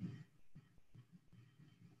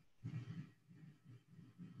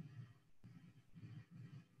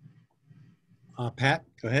 Pat,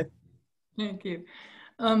 go ahead. Thank you.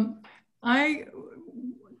 I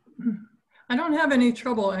don't have any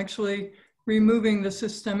trouble actually removing the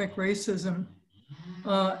systemic racism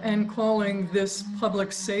and calling this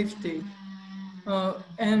public safety.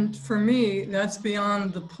 And for me, that's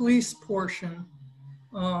beyond the police portion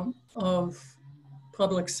of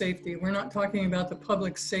public safety. We're not talking about the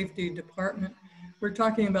public safety department. We're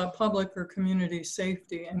talking about public or community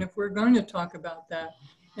safety. And if we're going to talk about that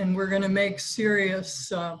and we're going to make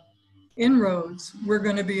serious inroads, we're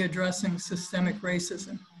going to be addressing systemic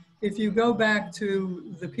racism. If you go back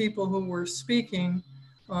to the people who were speaking,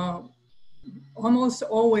 almost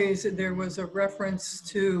always there was a reference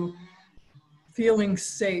to feeling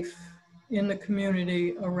safe in the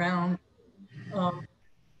community around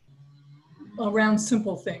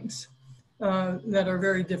simple things. that are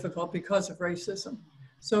very difficult because of racism.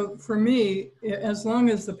 So for me, as long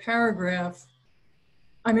as the paragraph,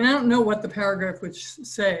 I mean, I don't know what the paragraph would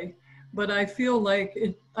say, but I feel like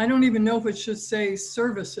I don't even know if it should say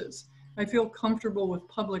services. I feel comfortable with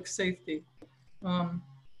public safety,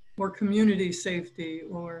 or community safety,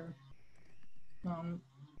 or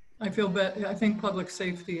I think public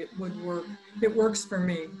safety would work. It works for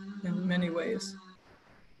me in many ways.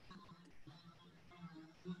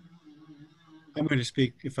 I'm going to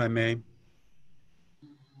speak, if I may.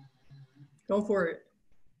 Go for it.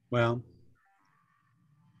 Well,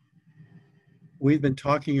 we've been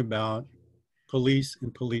talking about police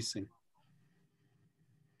and policing.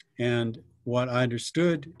 And what I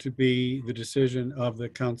understood to be the decision of the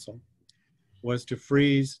council was to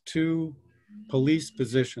freeze 2 police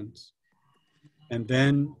positions and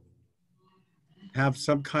then have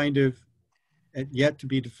some kind of yet to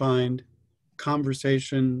be defined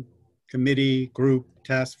conversation, committee, group,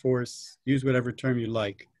 task force, use whatever term you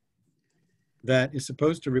like, that is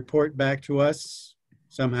supposed to report back to us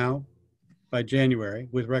somehow by January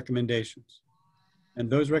with recommendations. And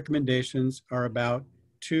those recommendations are about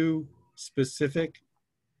 2 specific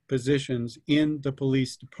positions in the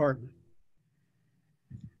police department.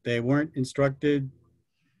 They weren't instructed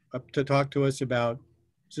to talk to us about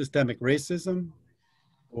systemic racism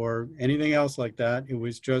or anything else like that. It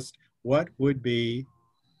was just what would be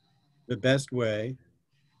the best way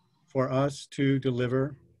for us to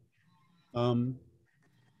deliver the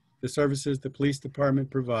services the police department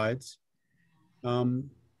provides,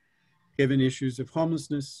 given issues of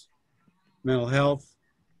homelessness, mental health,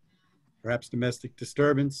 perhaps domestic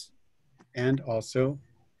disturbance, and also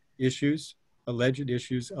alleged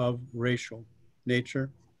issues of racial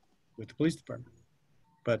nature with the police department.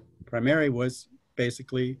 But primary was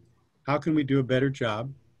basically, how can we do a better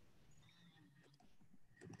job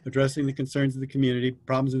addressing the concerns of the community,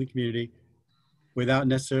 problems in the community, without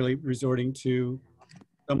necessarily resorting to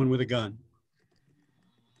someone with a gun.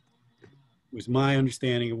 It was my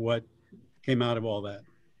understanding of what came out of all that.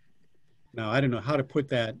 Now, I don't know how to put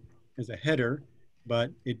that as a header,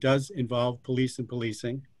 but it does involve police and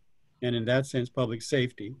policing, and in that sense, public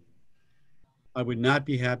safety. I would not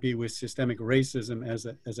be happy with systemic racism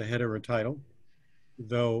as a header or title,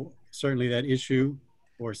 though certainly that issue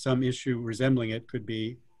or some issue resembling it could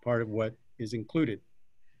be part of what is included.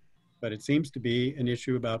 But it seems to be an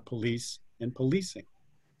issue about police and policing,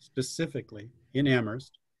 specifically in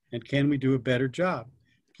Amherst, and can we do a better job?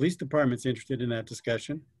 Police department's interested in that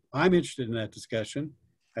discussion. I'm interested in that discussion.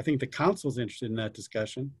 I think the council's interested in that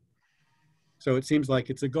discussion. So it seems like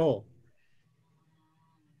it's a goal.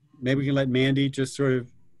 Maybe we can let Mandy just sort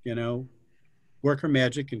of, work her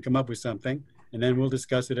magic and come up with something, and then we'll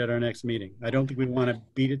discuss it at our next meeting. I don't think we want to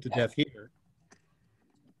beat it to death here.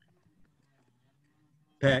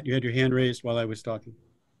 Pat, you had your hand raised while I was talking.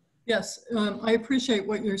 Yes, I appreciate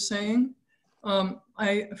what you're saying.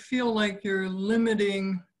 I feel like you're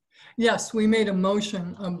limiting. Yes, we made a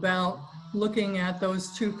motion about looking at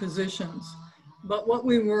those 2 positions, but what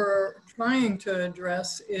we were trying to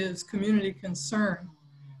address is community concern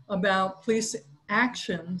about police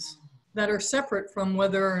actions that are separate from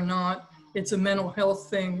whether or not it's a mental health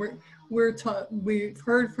thing. We've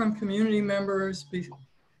heard from community members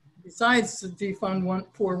besides the defund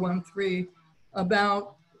 413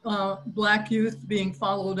 about Black youth being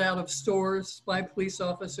followed out of stores by police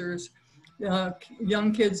officers,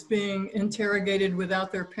 young kids being interrogated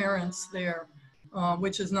without their parents there,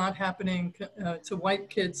 which is not happening to white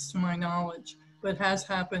kids to my knowledge, but has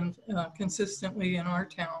happened consistently in our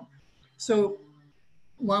town. So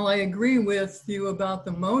while I agree with you about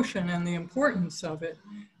the motion and the importance of it,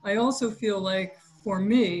 I also feel like for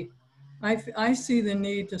me, I see the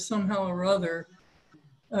need to somehow or other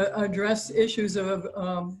address issues of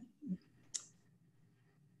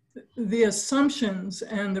the assumptions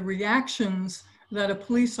and the reactions that a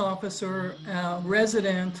police officer, a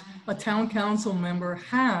resident, a town council member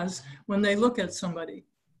has when they look at somebody.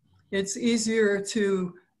 It's easier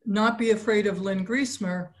to not be afraid of Lynn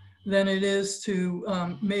Griesmer than it is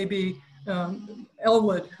to maybe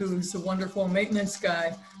Elwood, who's a wonderful maintenance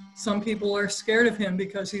guy. Some people are scared of him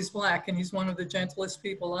because he's Black and he's one of the gentlest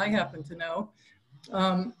people I happen to know.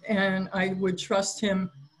 And I would trust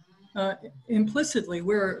him implicitly,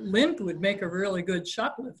 where Lynn would make a really good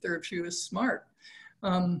shoplifter if she was smart.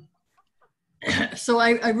 So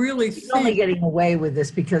I really think— He's only getting away with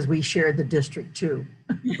this because we share the district too.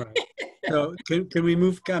 Right. So can we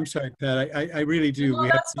move? I'm sorry, Pat. I really do. Well,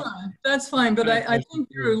 that's fine. That's fine. But I think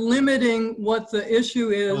you're limiting what the issue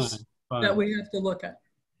is that we have to look at.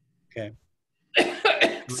 Okay.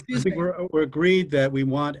 excuse think me. we're agreed that we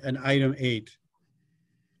want an item 8.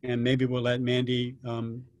 And maybe we'll let Mandy,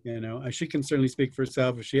 she can certainly speak for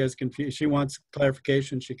herself. If she has she wants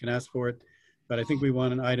clarification, she can ask for it. But I think we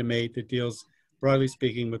want an item 8 that deals, broadly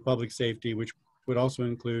speaking, with public safety, which would also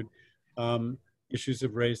include issues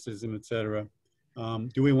of racism, et cetera.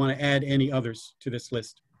 Do we want to add any others to this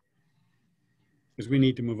list? Because we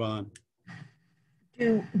need to move on.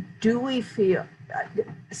 Do we feel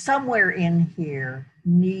somewhere in here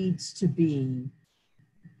needs to be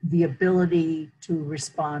the ability to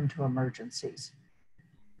respond to emergencies?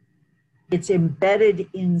 It's embedded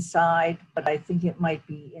inside, but I think it might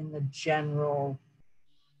be in the general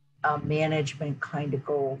management kind of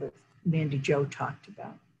goal that Mandy Jo talked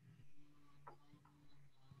about.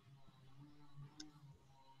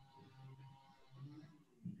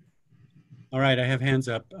 All right, I have hands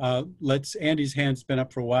up. Andy's hand's been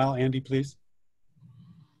up for a while. Andy, please.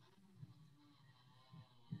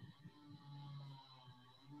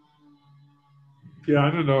 Yeah,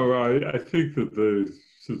 I don't know. I think that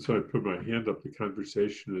since I put my hand up, the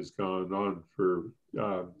conversation has gone on for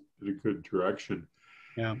in a good direction.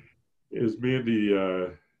 Yeah. As Mandy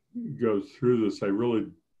goes through this,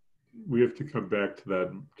 we have to come back to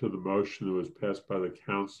the motion that was passed by the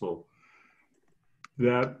council.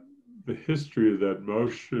 The history of that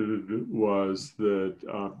motion was that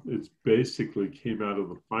it basically came out of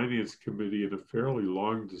the Finance Committee in a fairly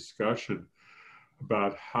long discussion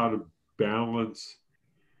about how to balance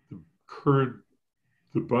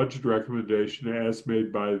the budget recommendation as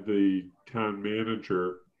made by the town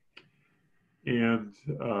manager and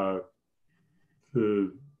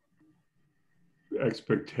the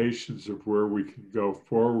expectations of where we can go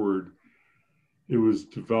forward. It was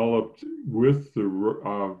developed with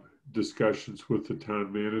the discussions with the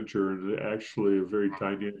town manager, and actually a very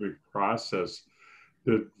dynamic process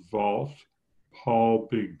that involved Paul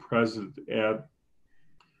being present at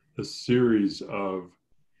a series of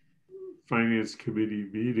Finance Committee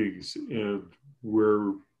meetings, and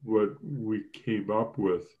what we came up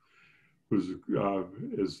with was,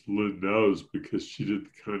 as Lynn knows, because she did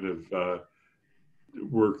the kind of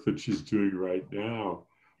work that she's doing right now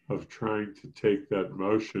of trying to take that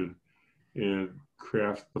motion and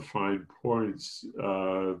craft the fine points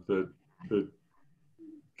that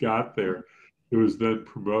got there. It was then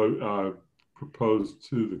proposed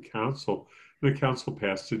to the council, and the council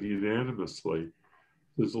passed it unanimously.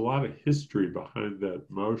 There's a lot of history behind that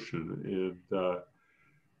motion, and I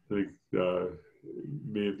think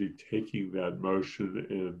Mandy taking that motion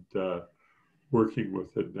and working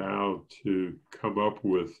with it now to come up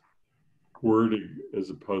with wording as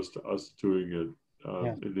opposed to us doing it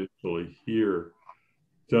initially here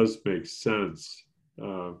does make sense.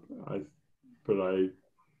 I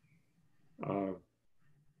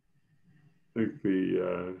think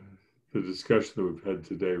the discussion that we've had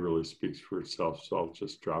today really speaks for itself, so I'll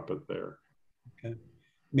just drop it there. Okay.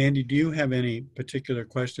 Mandy, do you have any particular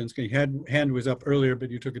questions? Your hand was up earlier, but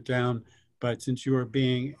you took it down. But since you are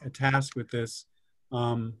being tasked with this,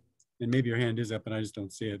 and maybe your hand is up and I just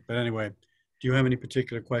don't see it. But anyway, do you have any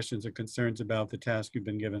particular questions or concerns about the task you've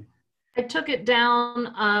been given? I took it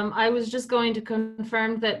down. I was just going to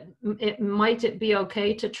confirm that it might be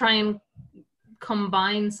okay to try and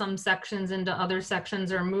combine some sections into other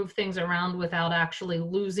sections or move things around without actually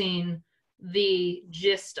losing the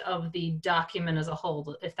gist of the document as a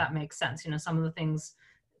whole, if that makes sense. You know, some of the things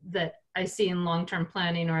that I see in long-term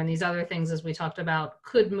planning or in these other things, as we talked about,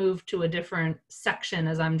 could move to a different section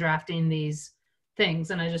as I'm drafting these things.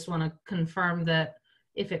 And I just want to confirm that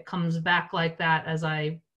if it comes back like that, as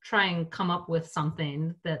I try and come up with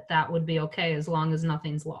something, that would be okay, as long as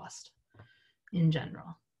nothing's lost in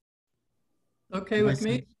general. Okay with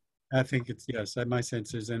me? I think it's, yes, my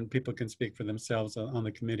sense is, and people can speak for themselves on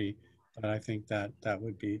the committee, but I think that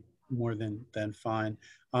would be more than fine.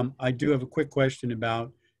 I do have a quick question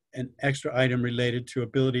about an extra item related to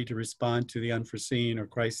ability to respond to the unforeseen or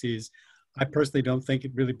crises. I personally don't think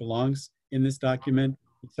it really belongs in this document.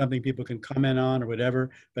 It's something people can comment on or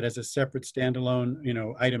whatever, but as a separate standalone,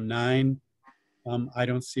 item 9, I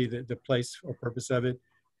don't see the place or purpose of it,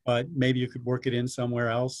 but maybe you could work it in somewhere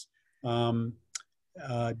else.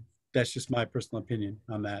 That's just my personal opinion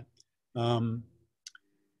on that.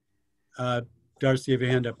 Darcy, you have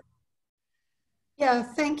your hand up. Yeah,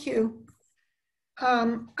 thank you.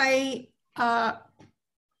 I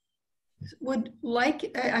would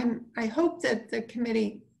like, I hope that the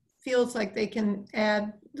committee feels like they can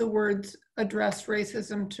add the words address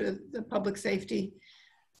racism to the public safety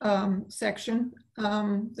section.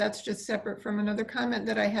 That's just separate from another comment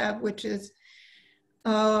that I have, which is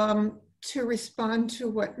to respond to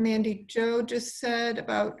what Mandy Jo just said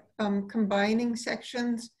about combining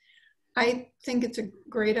sections. I think it's a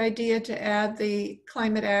great idea to add the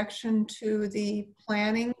climate action to the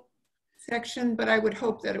planning section, but I would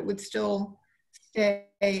hope that it would still stay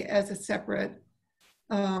as a separate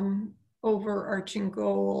overarching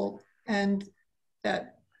goal, and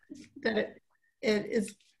that it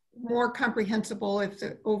is more comprehensible if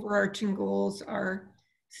the overarching goals are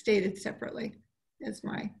stated separately, is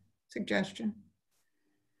my suggestion.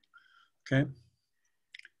 Okay.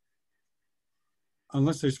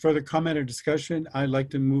 Unless there's further comment or discussion, I'd like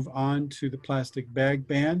to move on to the plastic bag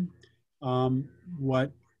ban.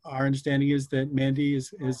 What our understanding is that Mandy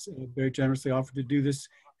is very generously offered to do this,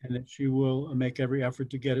 and that she will make every effort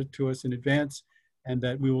to get it to us in advance, and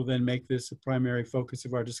that we will then make this a primary focus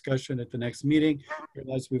of our discussion at the next meeting.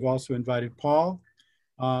 Realize we've also invited Paul,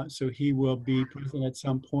 so he will be present at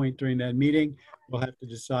some point during that meeting. We'll have to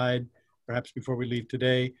decide, perhaps before we leave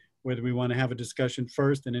today, whether we want to have a discussion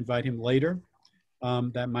first and invite him later.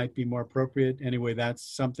 That might be more appropriate. Anyway, that's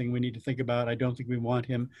something we need to think about. I don't think we want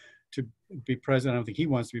him to be present. I don't think he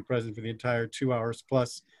wants to be present for the entire 2 hours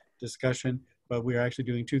plus discussion, but we are actually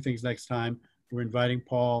doing two things next time. We're inviting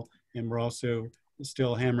Paul, and we're also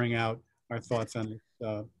still hammering out our thoughts on this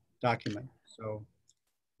document. So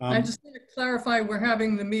I just want to clarify, we're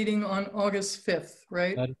having the meeting on August 5th,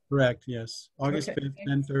 right? that is correct, yes. August Okay.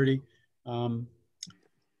 5th, 10:30.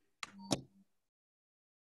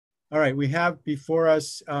 All right, we have before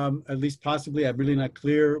us, at least possibly, I'm really not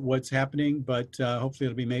clear what's happening, but hopefully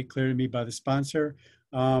it'll be made clear to me by the sponsor.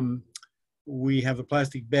 We have a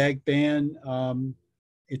plastic bag ban.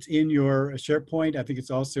 It's in your SharePoint. I think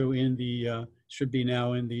it's also in the, should be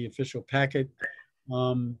now in the official packet.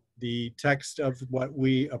 The text of what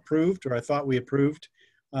we approved, or I thought we approved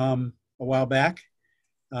a while back.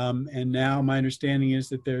 And now my understanding is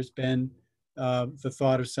that there's been the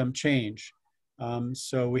thought of some change.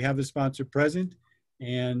 So we have the sponsor present,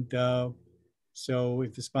 and so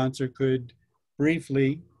if the sponsor could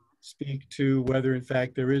briefly speak to whether in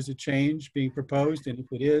fact there is a change being proposed, and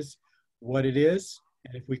if it is, what it is,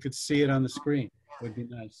 and if we could see it on the screen, would be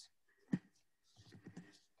nice.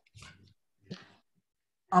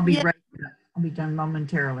 I'll be Yeah. right. I'll be done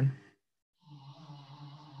momentarily.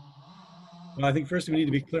 Well, I think first we need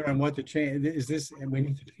to be clear on what the change is. This, and we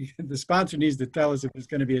need to be, the sponsor needs to tell us if there's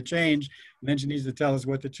going to be a change, and then she needs to tell us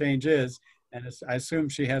what the change is. And I assume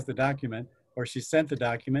she has the document, or she sent the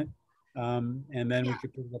document, and then we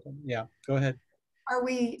could put it up. Yeah, go ahead. Are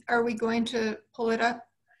we going to pull it up?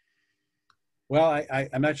 Well,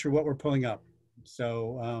 I'm not sure what we're pulling up.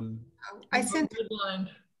 So, I sent Blind.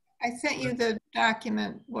 you the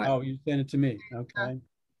document. What? oh, you sent it to me. Okay.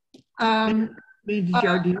 Mandy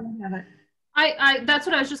Jo, do you have it? That's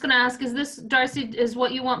what I was just going to ask. Is this, Darcy, is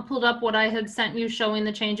what you want pulled up what I had sent you showing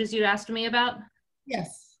the changes you asked me about?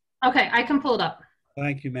 Yes. Okay, I can pull it up.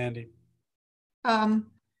 Thank you, Mandy.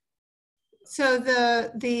 So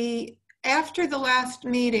the after the last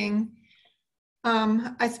meeting,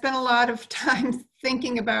 I spent a lot of time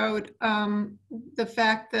thinking about the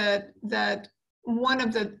fact that one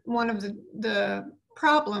of the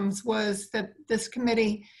problems was that this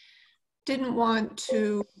committee didn't want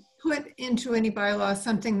to put into any bylaw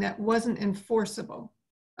something that wasn't enforceable.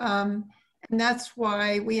 And that's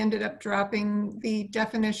why we ended up dropping the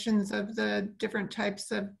definitions of the different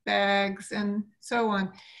types of bags and so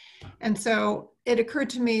on. And so it occurred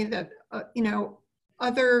to me that,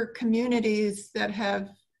 other communities that have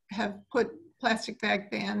put plastic bag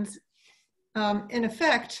bans in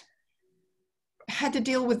effect had to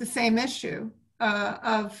deal with the same issue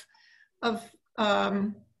of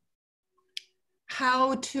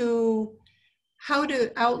how to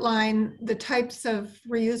outline the types of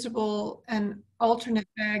reusable and alternate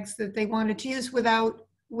bags that they wanted to use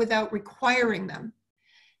without requiring them.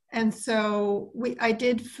 And so I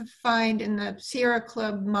did find in the Sierra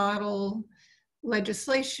Club model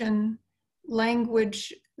legislation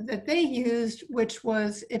language that they used, which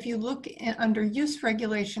was, if you look under use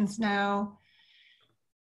regulations now,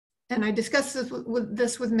 and I discussed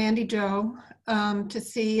this with Mandy Jo to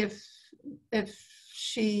see if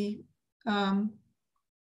she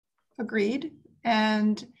agreed.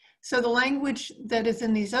 And so the language that is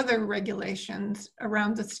in these other regulations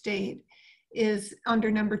around the state is under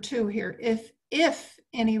number 2 here. If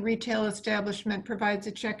any retail establishment provides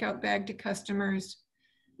a checkout bag to customers,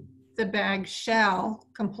 the bag shall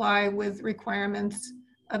comply with requirements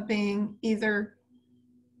of being either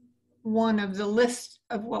one of the list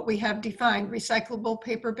of what we have defined: recyclable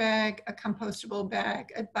paper bag, a compostable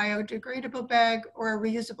bag, a biodegradable bag, or a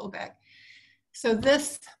reusable bag. So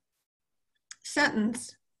this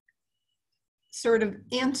sentence sort of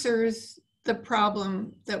answers the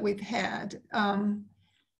problem that we've had.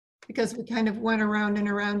 Because we kind of went around and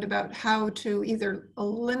around about how to either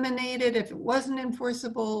eliminate it if it wasn't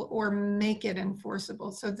enforceable or make it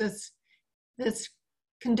enforceable. So this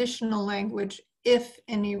conditional language, if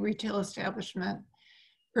any retail establishment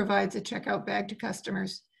provides a checkout bag to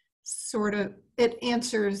customers, sort of, it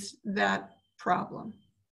answers that problem.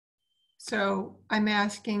 So I'm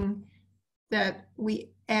asking that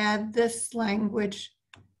we add this language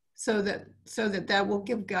so that that will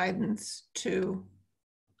give guidance to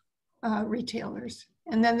retailers.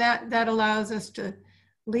 And then that allows us to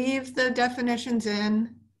leave the definitions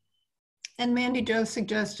in. And Mandy Jo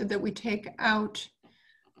suggested that we take out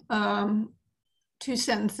 2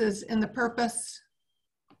 sentences in the purpose,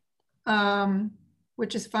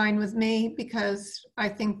 which is fine with me because I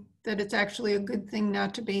think that it's actually a good thing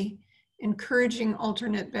not to be encouraging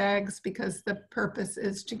alternate bags because the purpose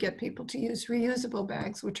is to get people to use reusable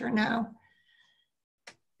bags, which are now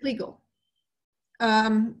legal.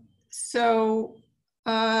 And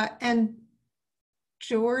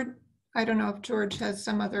George, I don't know if George has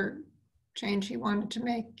some other change he wanted to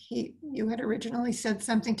make. You had originally said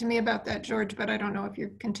something to me about that, George, but I don't know if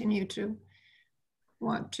you continue to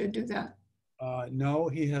want to do that. No,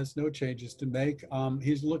 he has no changes to make.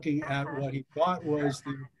 He's looking at what he thought was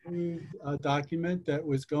the approved document that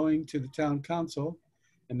was going to the town council,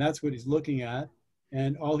 and that's what he's looking at.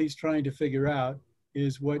 And all he's trying to figure out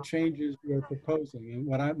is what changes we're proposing. And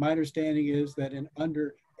my understanding is that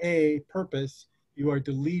under A, purpose, you are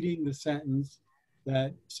deleting the sentence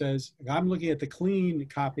that says, I'm looking at the clean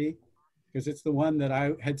copy because it's the one that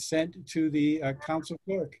I had sent to the council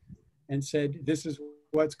clerk and said, this is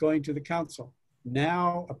what's going to the council.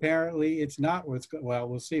 Now, apparently it's not what's going, well,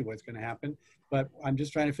 we'll see what's going to happen, but I'm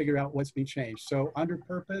just trying to figure out what's being changed. So under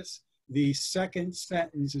purpose, the second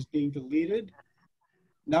sentence is being deleted.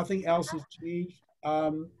 Nothing else has changed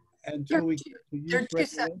until we get to use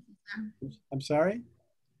regulations. I'm sorry?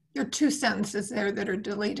 There are 2 sentences there that are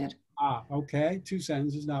deleted. Okay, 2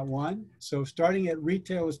 sentences, not 1. So starting at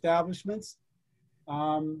retail establishments,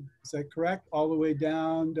 is that correct? All the way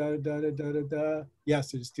down,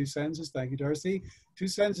 Yes, it is 2 sentences. Thank you, Darcy. 2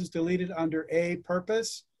 sentences deleted under A,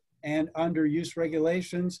 purpose, and under use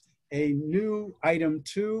regulations, a new item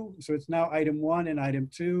 2. So it's now item 1 and item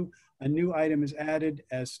 2. A new item is added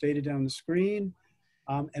as stated on the screen.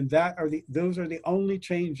 And those are the only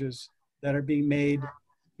changes that are being made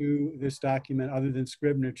to this document other than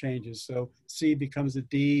Scrivener changes. So C becomes a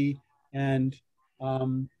D, and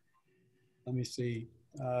let me see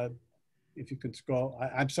if you can scroll.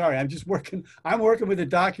 I'm sorry, I'm working with a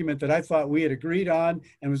document that I thought we had agreed on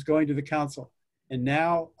and was going to the council. And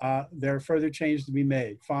now there are further changes to be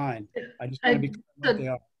made. Fine. I just want to be clear what they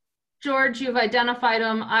are. George, you've identified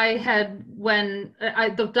them. I had,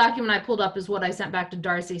 the document I pulled up is what I sent back to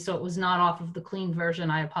Darcy, so it was not off of the clean version.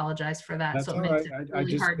 I apologize for that. That's so it all makes right. it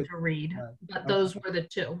really hard to read, but those were the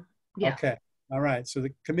 2. Yeah. Okay. All right. So the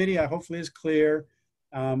committee hopefully is clear,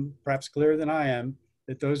 perhaps clearer than I am,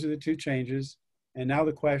 that those are the 2 changes. And now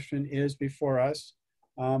the question is before us,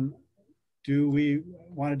 do we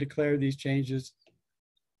want to declare these changes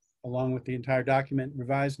along with the entire document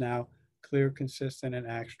revised now clear, consistent, and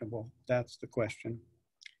actionable? That's the question.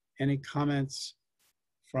 Any comments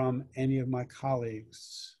from any of my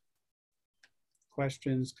colleagues?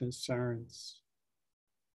 Questions, concerns?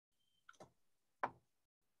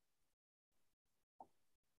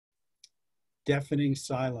 Deafening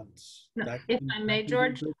silence. No, if I may,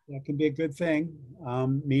 George? That can be a good thing,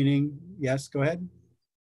 meaning, yes, go ahead.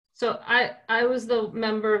 So I was the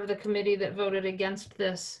member of the committee that voted against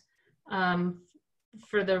this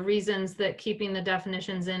for the reasons that keeping the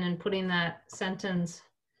definitions in and putting that sentence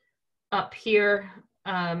up here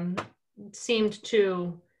seemed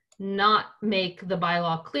to not make the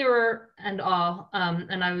bylaw clearer and all.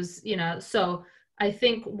 And I was, so I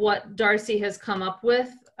think what Darcy has come up with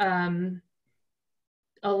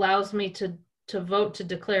allows me to vote to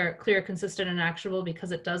declare it clear, consistent, and actionable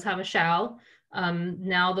because it does have a shall.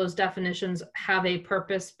 Now those definitions have a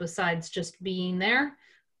purpose besides just being there.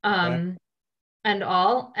 And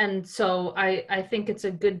all. And so I think it's a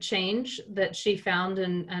good change that she found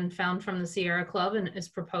and found from the Sierra Club and is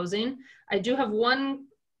proposing. I do have one,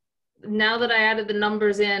 now that I added the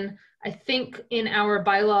numbers in, I think in our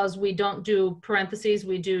bylaws, we don't do parentheses,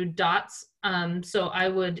 we do dots. So I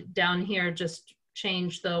would down here just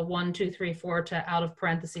change the 1, 2, 3, 4 to out of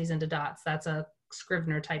parentheses into dots. That's a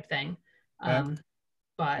Scrivener type thing. But.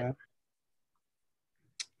 All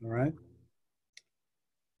right.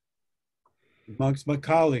 Amongst my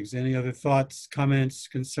colleagues, any other thoughts, comments,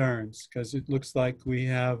 concerns? Because it looks like we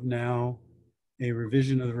have now a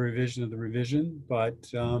revision of the revision of the revision,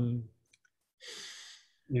 but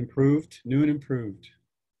improved, new and improved.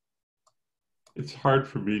 It's hard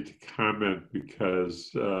for me to comment because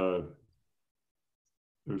they're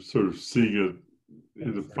sort of seeing it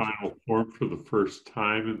in the final form for the first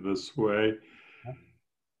time in this way.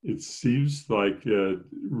 It seems like it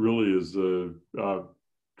really is a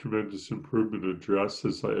tremendous improvement,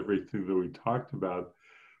 addresses everything that we talked about,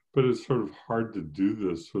 but it's sort of hard to do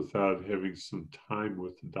this without having some time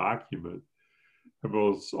with the document. I'm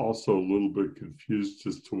also a little bit confused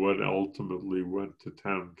as to what ultimately went to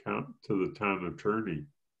the town attorney.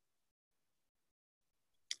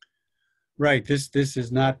 Right. This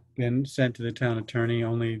has not been sent to the town attorney.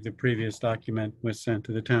 Only the previous document was sent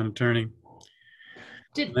to the town attorney.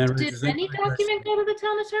 Did any document go to the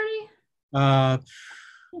town attorney?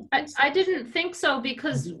 I didn't think so,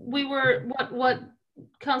 because we were what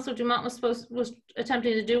Councilor Dumont was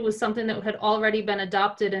attempting to do was something that had already been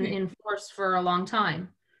adopted and in force for a long time.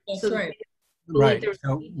 That's so right. Right.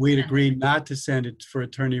 So we'd agreed not to send it for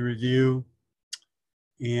attorney review,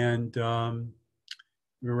 and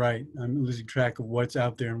you're right. I'm losing track of what's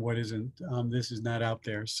out there and what isn't. This is not out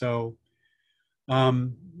there, so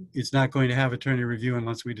it's not going to have attorney review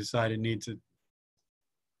unless we decide it needs it.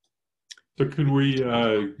 So can we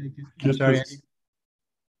get sorry, this?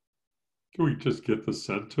 Can we just get this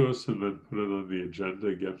sent to us and then put it on the agenda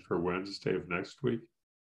again for Wednesday of next week?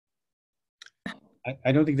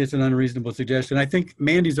 I don't think that's an unreasonable suggestion. I think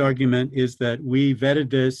Mandy's argument is that we vetted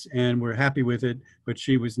this and we're happy with it, but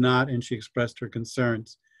she was not, and she expressed her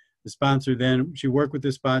concerns. The sponsor then, she worked with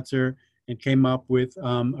the sponsor and came up with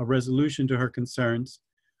a resolution to her concerns,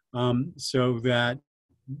 so that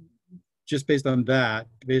just based on that,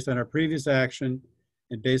 based on our previous action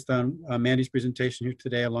and based on Mandy's presentation here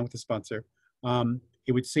today along with the sponsor,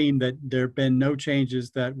 it would seem that there have been no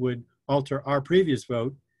changes that would alter our previous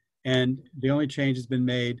vote, and the only change has been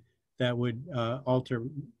made that would alter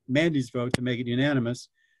Mandy's vote to make it unanimous.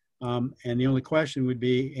 And the only question would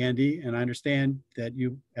be, Andy, and I understand that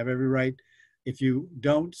you have every right, if you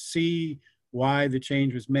don't see why the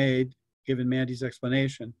change was made, given Mandy's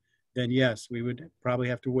explanation, then yes, we would probably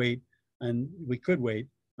have to wait, and we could wait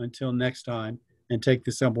until next time and take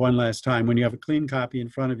this up one last time when you have a clean copy in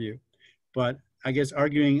front of you. But I guess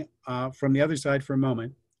arguing from the other side for a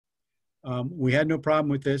moment, we had no problem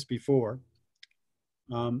with this before.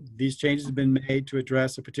 These changes have been made to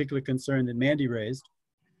address a particular concern that Mandy raised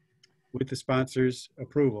with the sponsor's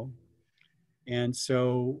approval. And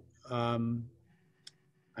so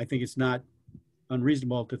I think it's not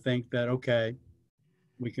unreasonable to think that, okay,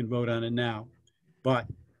 we can vote on it now. But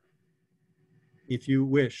if you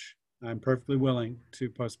wish, I'm perfectly willing to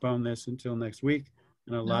postpone this until next week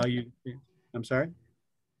and allow you, I'm sorry?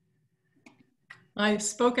 I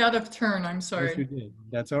spoke out of turn, I'm sorry. Yes, you did.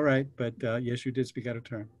 That's all right, but yes, you did speak out of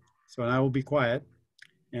turn. So I will be quiet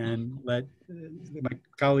and let my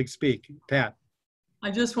colleagues speak. Pat. I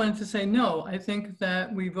just wanted to say no. I think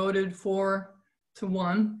that we voted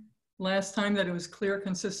 4-1 last time, that it was clear,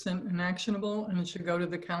 consistent, and actionable, and it should go to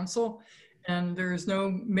the council. And there is no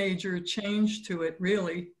major change to it,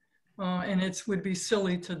 really. And it would be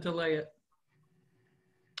silly to delay it.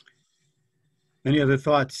 Any other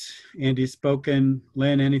thoughts? Andy's spoken.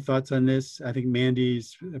 Lynn, any thoughts on this? I think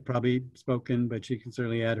Mandy's probably spoken, but she can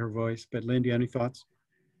certainly add her voice. But Lynn, do you have any thoughts?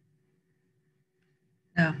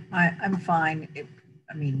 No, I'm fine.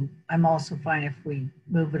 I mean, I'm also fine if we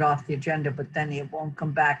move it off the agenda, but then it won't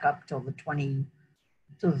come back up till the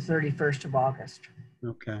 31st of August.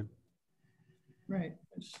 Okay. Right.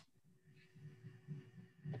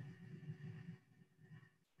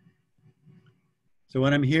 So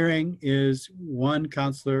what I'm hearing is one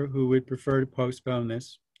counselor who would prefer to postpone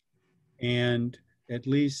this, and at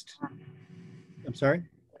least, I'm sorry?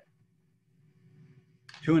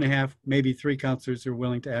 2.5, maybe 3 counselors are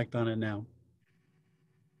willing to act on it now.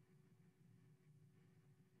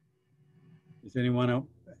 Does anyone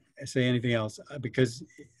say anything else? Because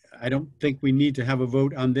I don't think we need to have a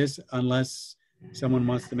vote on this unless someone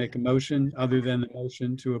wants to make a motion other than the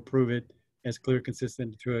motion to approve it as clear,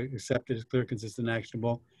 consistent, to accept it as clear, consistent,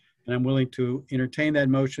 actionable. And I'm willing to entertain that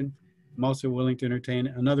motion. I'm also willing to entertain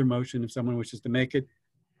another motion if someone wishes to make it,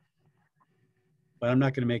 but I'm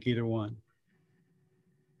not going to make either one.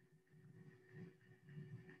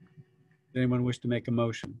 Does anyone wish to make a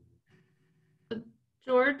motion?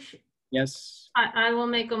 George? Yes. I will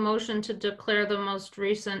make a motion to declare the most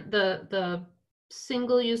recent, the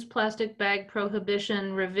single-use plastic bag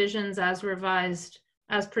prohibition revisions as revised,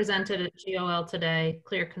 as presented at GOL today,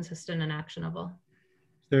 clear, consistent, and actionable.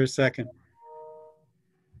 Is there a second?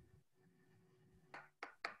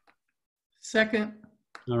 Second.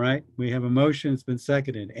 All right, we have a motion. It's been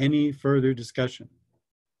seconded. Any further discussion?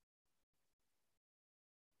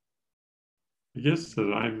 I guess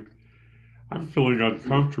that I'm feeling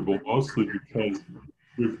uncomfortable mostly because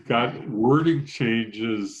we've got wording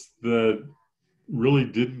changes that really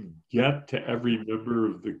didn't get to every member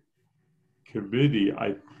of the committee.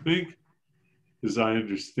 I think, as I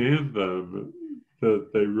understand them, that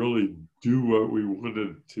they really do what we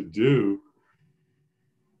wanted to do.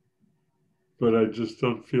 But I just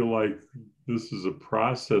don't feel like this is a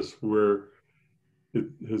process where it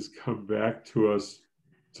has come back to us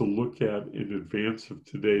to look at in advance of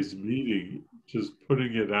today's meeting. Just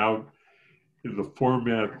putting it out in the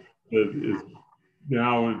format that is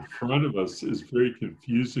now in front of us is very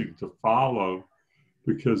confusing to follow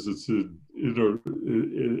because it's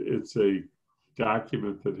a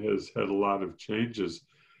document that has had a lot of changes.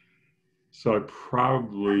 So I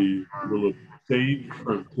probably will abstain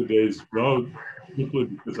from today's vote simply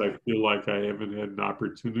because I feel like I haven't had an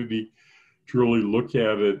opportunity to really look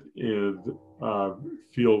at it and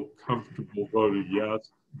feel comfortable voting yes,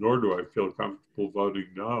 nor do I feel comfortable voting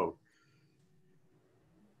no.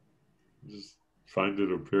 I just find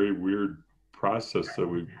it a very weird process that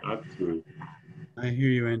we've got through. I hear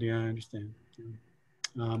you, Andy. I understand.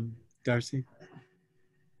 Darcy?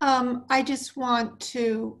 I just want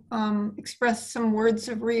to express some words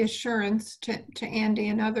of reassurance to Andy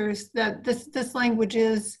and others that this language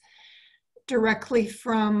is directly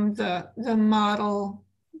from the model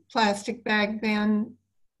plastic bag ban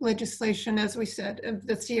legislation, as we said, of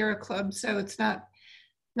the Sierra Club. So it's not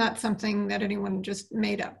something that anyone just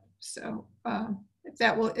made up. So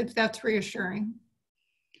if that's reassuring.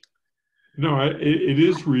 No, it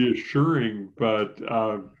is reassuring, but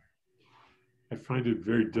I find it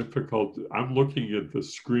very difficult. I'm looking at the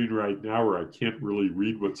screen right now where I can't really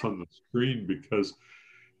read what's on the screen because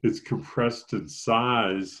it's compressed in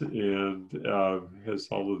size and has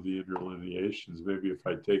all of the interlineations. Maybe if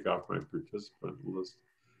I take off my participant list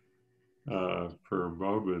for a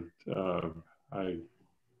moment,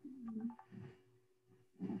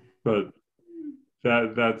 but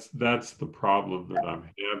that's the problem that I'm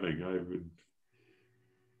having.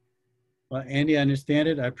 Well, Andy, I understand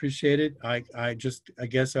it. I appreciate it. I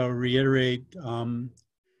guess I'll reiterate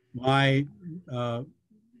my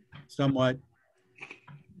somewhat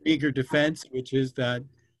eager defense, which is that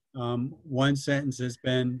one sentence has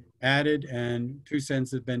been added and two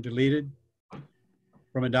sentences have been deleted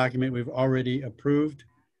from a document we've already approved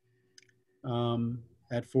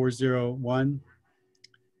at 401.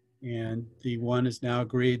 And the one is now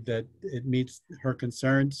agreed that it meets her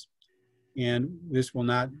concerns. And this will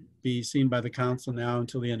not be seen by the council now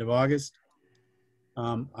until the end of August.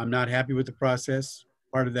 I'm not happy with the process.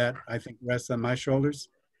 Part of that, I think, rests on my shoulders.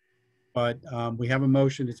 But we have a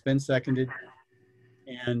motion. It's been seconded.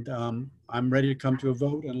 And I'm ready to come to a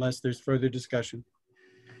vote unless there's further discussion.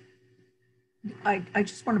 I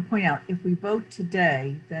just want to point out, if we vote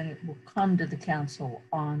today, then it will come to the council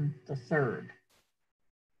on the 3rd.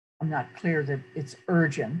 I'm not clear that it's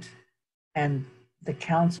urgent, and the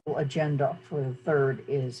council agenda for the 3rd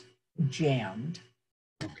is jammed.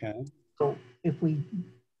 Okay. So if we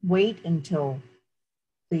wait until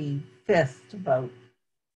the 5th to vote,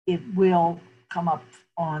 it will come up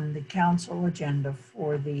on the council agenda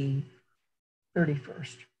for the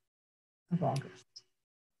 31st of August.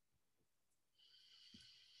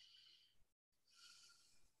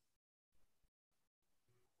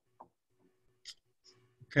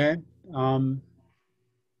 Okay.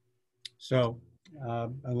 So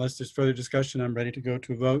unless there's further discussion, I'm ready to go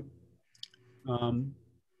to a vote.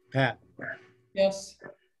 Pat? Yes.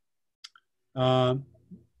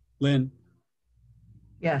 Lynn?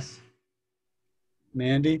 Yes.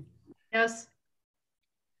 Mandy? Yes.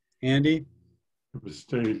 Andy?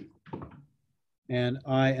 Abstain. And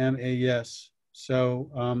I am a yes. So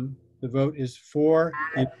the vote is 4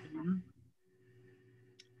 in favor,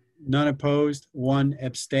 none opposed, 1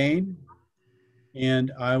 abstain.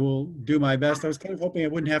 And I will do my best. I was kind of hoping I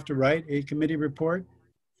wouldn't have to write a committee report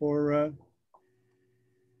for,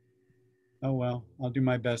 oh well, I'll do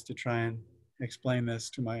my best to try and explain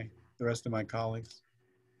this to the rest of my colleagues.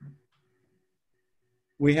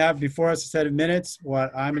 We have before us a set of minutes.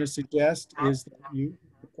 What I'm going to suggest is that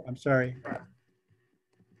I'm sorry.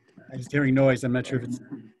 I'm just hearing noise. I'm not sure if it's,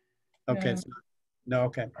 okay. No,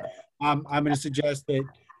 okay. I'm going to suggest that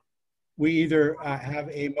we either have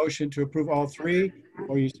a motion to approve all 3,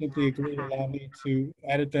 or you simply agree to allow me to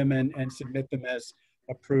edit them and submit them as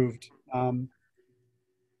approved.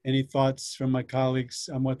 Any thoughts from my colleagues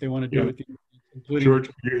on what they want to do with these, including? George,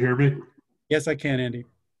 can you hear me? Yes, I can, Andy.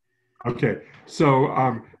 Okay, so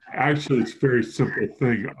actually, it's a very simple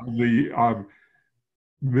thing. On the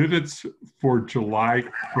minutes for July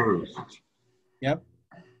 1st, Yep,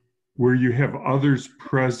 where you have others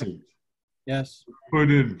present, yes, put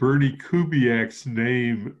in Bernie Kubiak's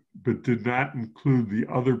name, but did not include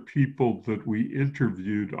the other people that we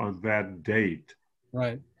interviewed on that date.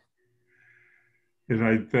 right.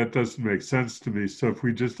 And that doesn't make sense to me. So if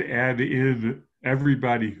we just add in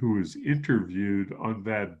everybody who was interviewed on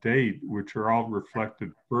that date, which are all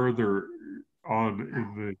reflected further on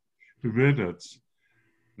in the minutes,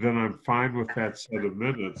 then I'm fine with that set of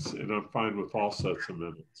minutes, and I'm fine with all sets of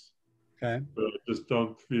minutes. Okay. But I just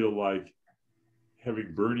don't feel like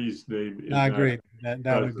having Bernie's name in No, I agree. that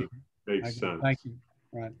That would be, makes sense. thank you.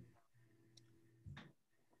 Right.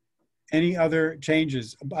 Any other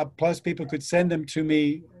changes? Plus, people could send them to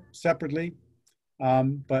me separately.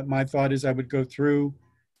 But my thought is I would go through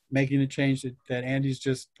making the change that Andy's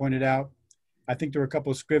just pointed out. I think there were a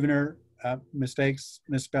couple of Scrivener mistakes,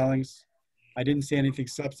 misspellings. I didn't see anything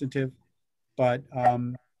substantive, but,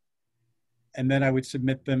 and then I would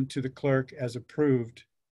submit them to the clerk as approved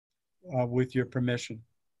with your permission.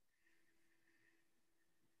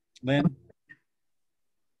 Lynn?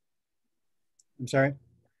 I'm sorry?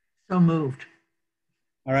 So moved.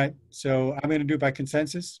 All right, so I'm going to do it by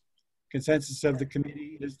consensus. Consensus of the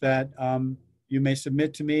committee is that you may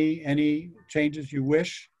submit to me any changes you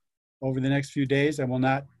wish over the next few days. I will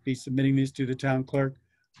not be submitting these to the town clerk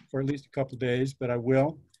for at least a couple of days, but I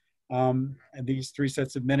will. And these 3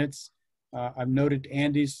 sets of minutes, I've noted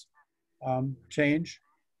Andy's change.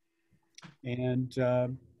 And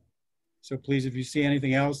so please, if you see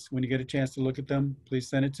anything else, when you get a chance to look at them, please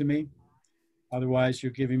send it to me. Otherwise,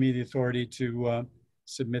 you're giving me the authority to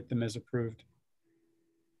submit them as approved.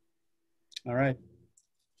 All right.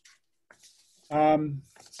 I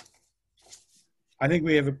think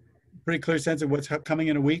we have a pretty clear sense of what's coming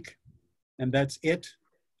in a week, and that's it,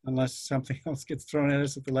 unless something else gets thrown at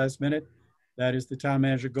us at the last minute. That is the town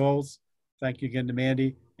manager goals. Thank you again to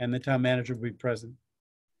Mandy, and the town manager will be present.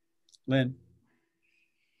 Lynn.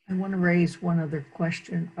 I want to raise one other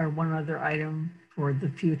question or one other item for the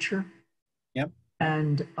future. Yep.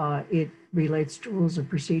 And it relates to rules of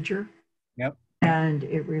procedure. Yep. And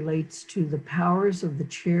it relates to the powers of the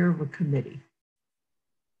chair of a committee.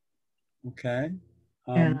 Okay.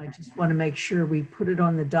 And I just want to make sure we put it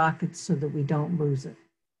on the docket so that we don't lose it.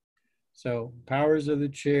 So powers of the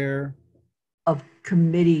chair. Of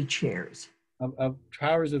committee chairs. Of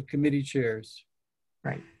powers of committee chairs.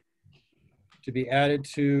 Right. To be added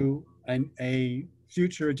to a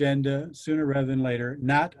future agenda sooner rather than later.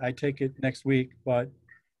 Not, I take it next week, but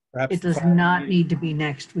perhaps. It does not need to be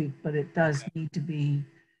next week, but it does need to be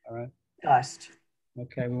discussed.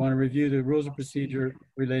 Okay, we want to review the rules of procedure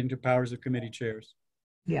relating to powers of committee chairs.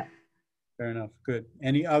 Yeah. Fair enough, good.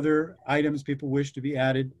 Any other items people wish to be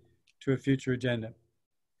added to a future agenda?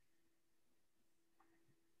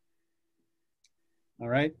 All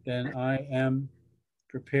right, then I am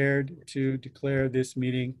prepared to declare this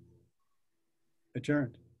meeting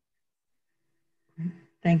adjourned.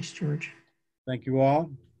 Thanks, George. Thank you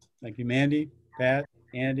all. Thank you, Mandy, Pat,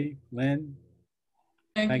 Andy, Lynn.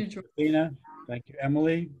 Thank you, George. Tina. Thank you,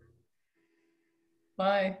 Emily.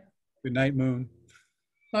 Bye. Good night, Moon.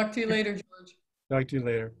 Talk to you later, George. Talk to you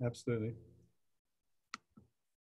later. Absolutely.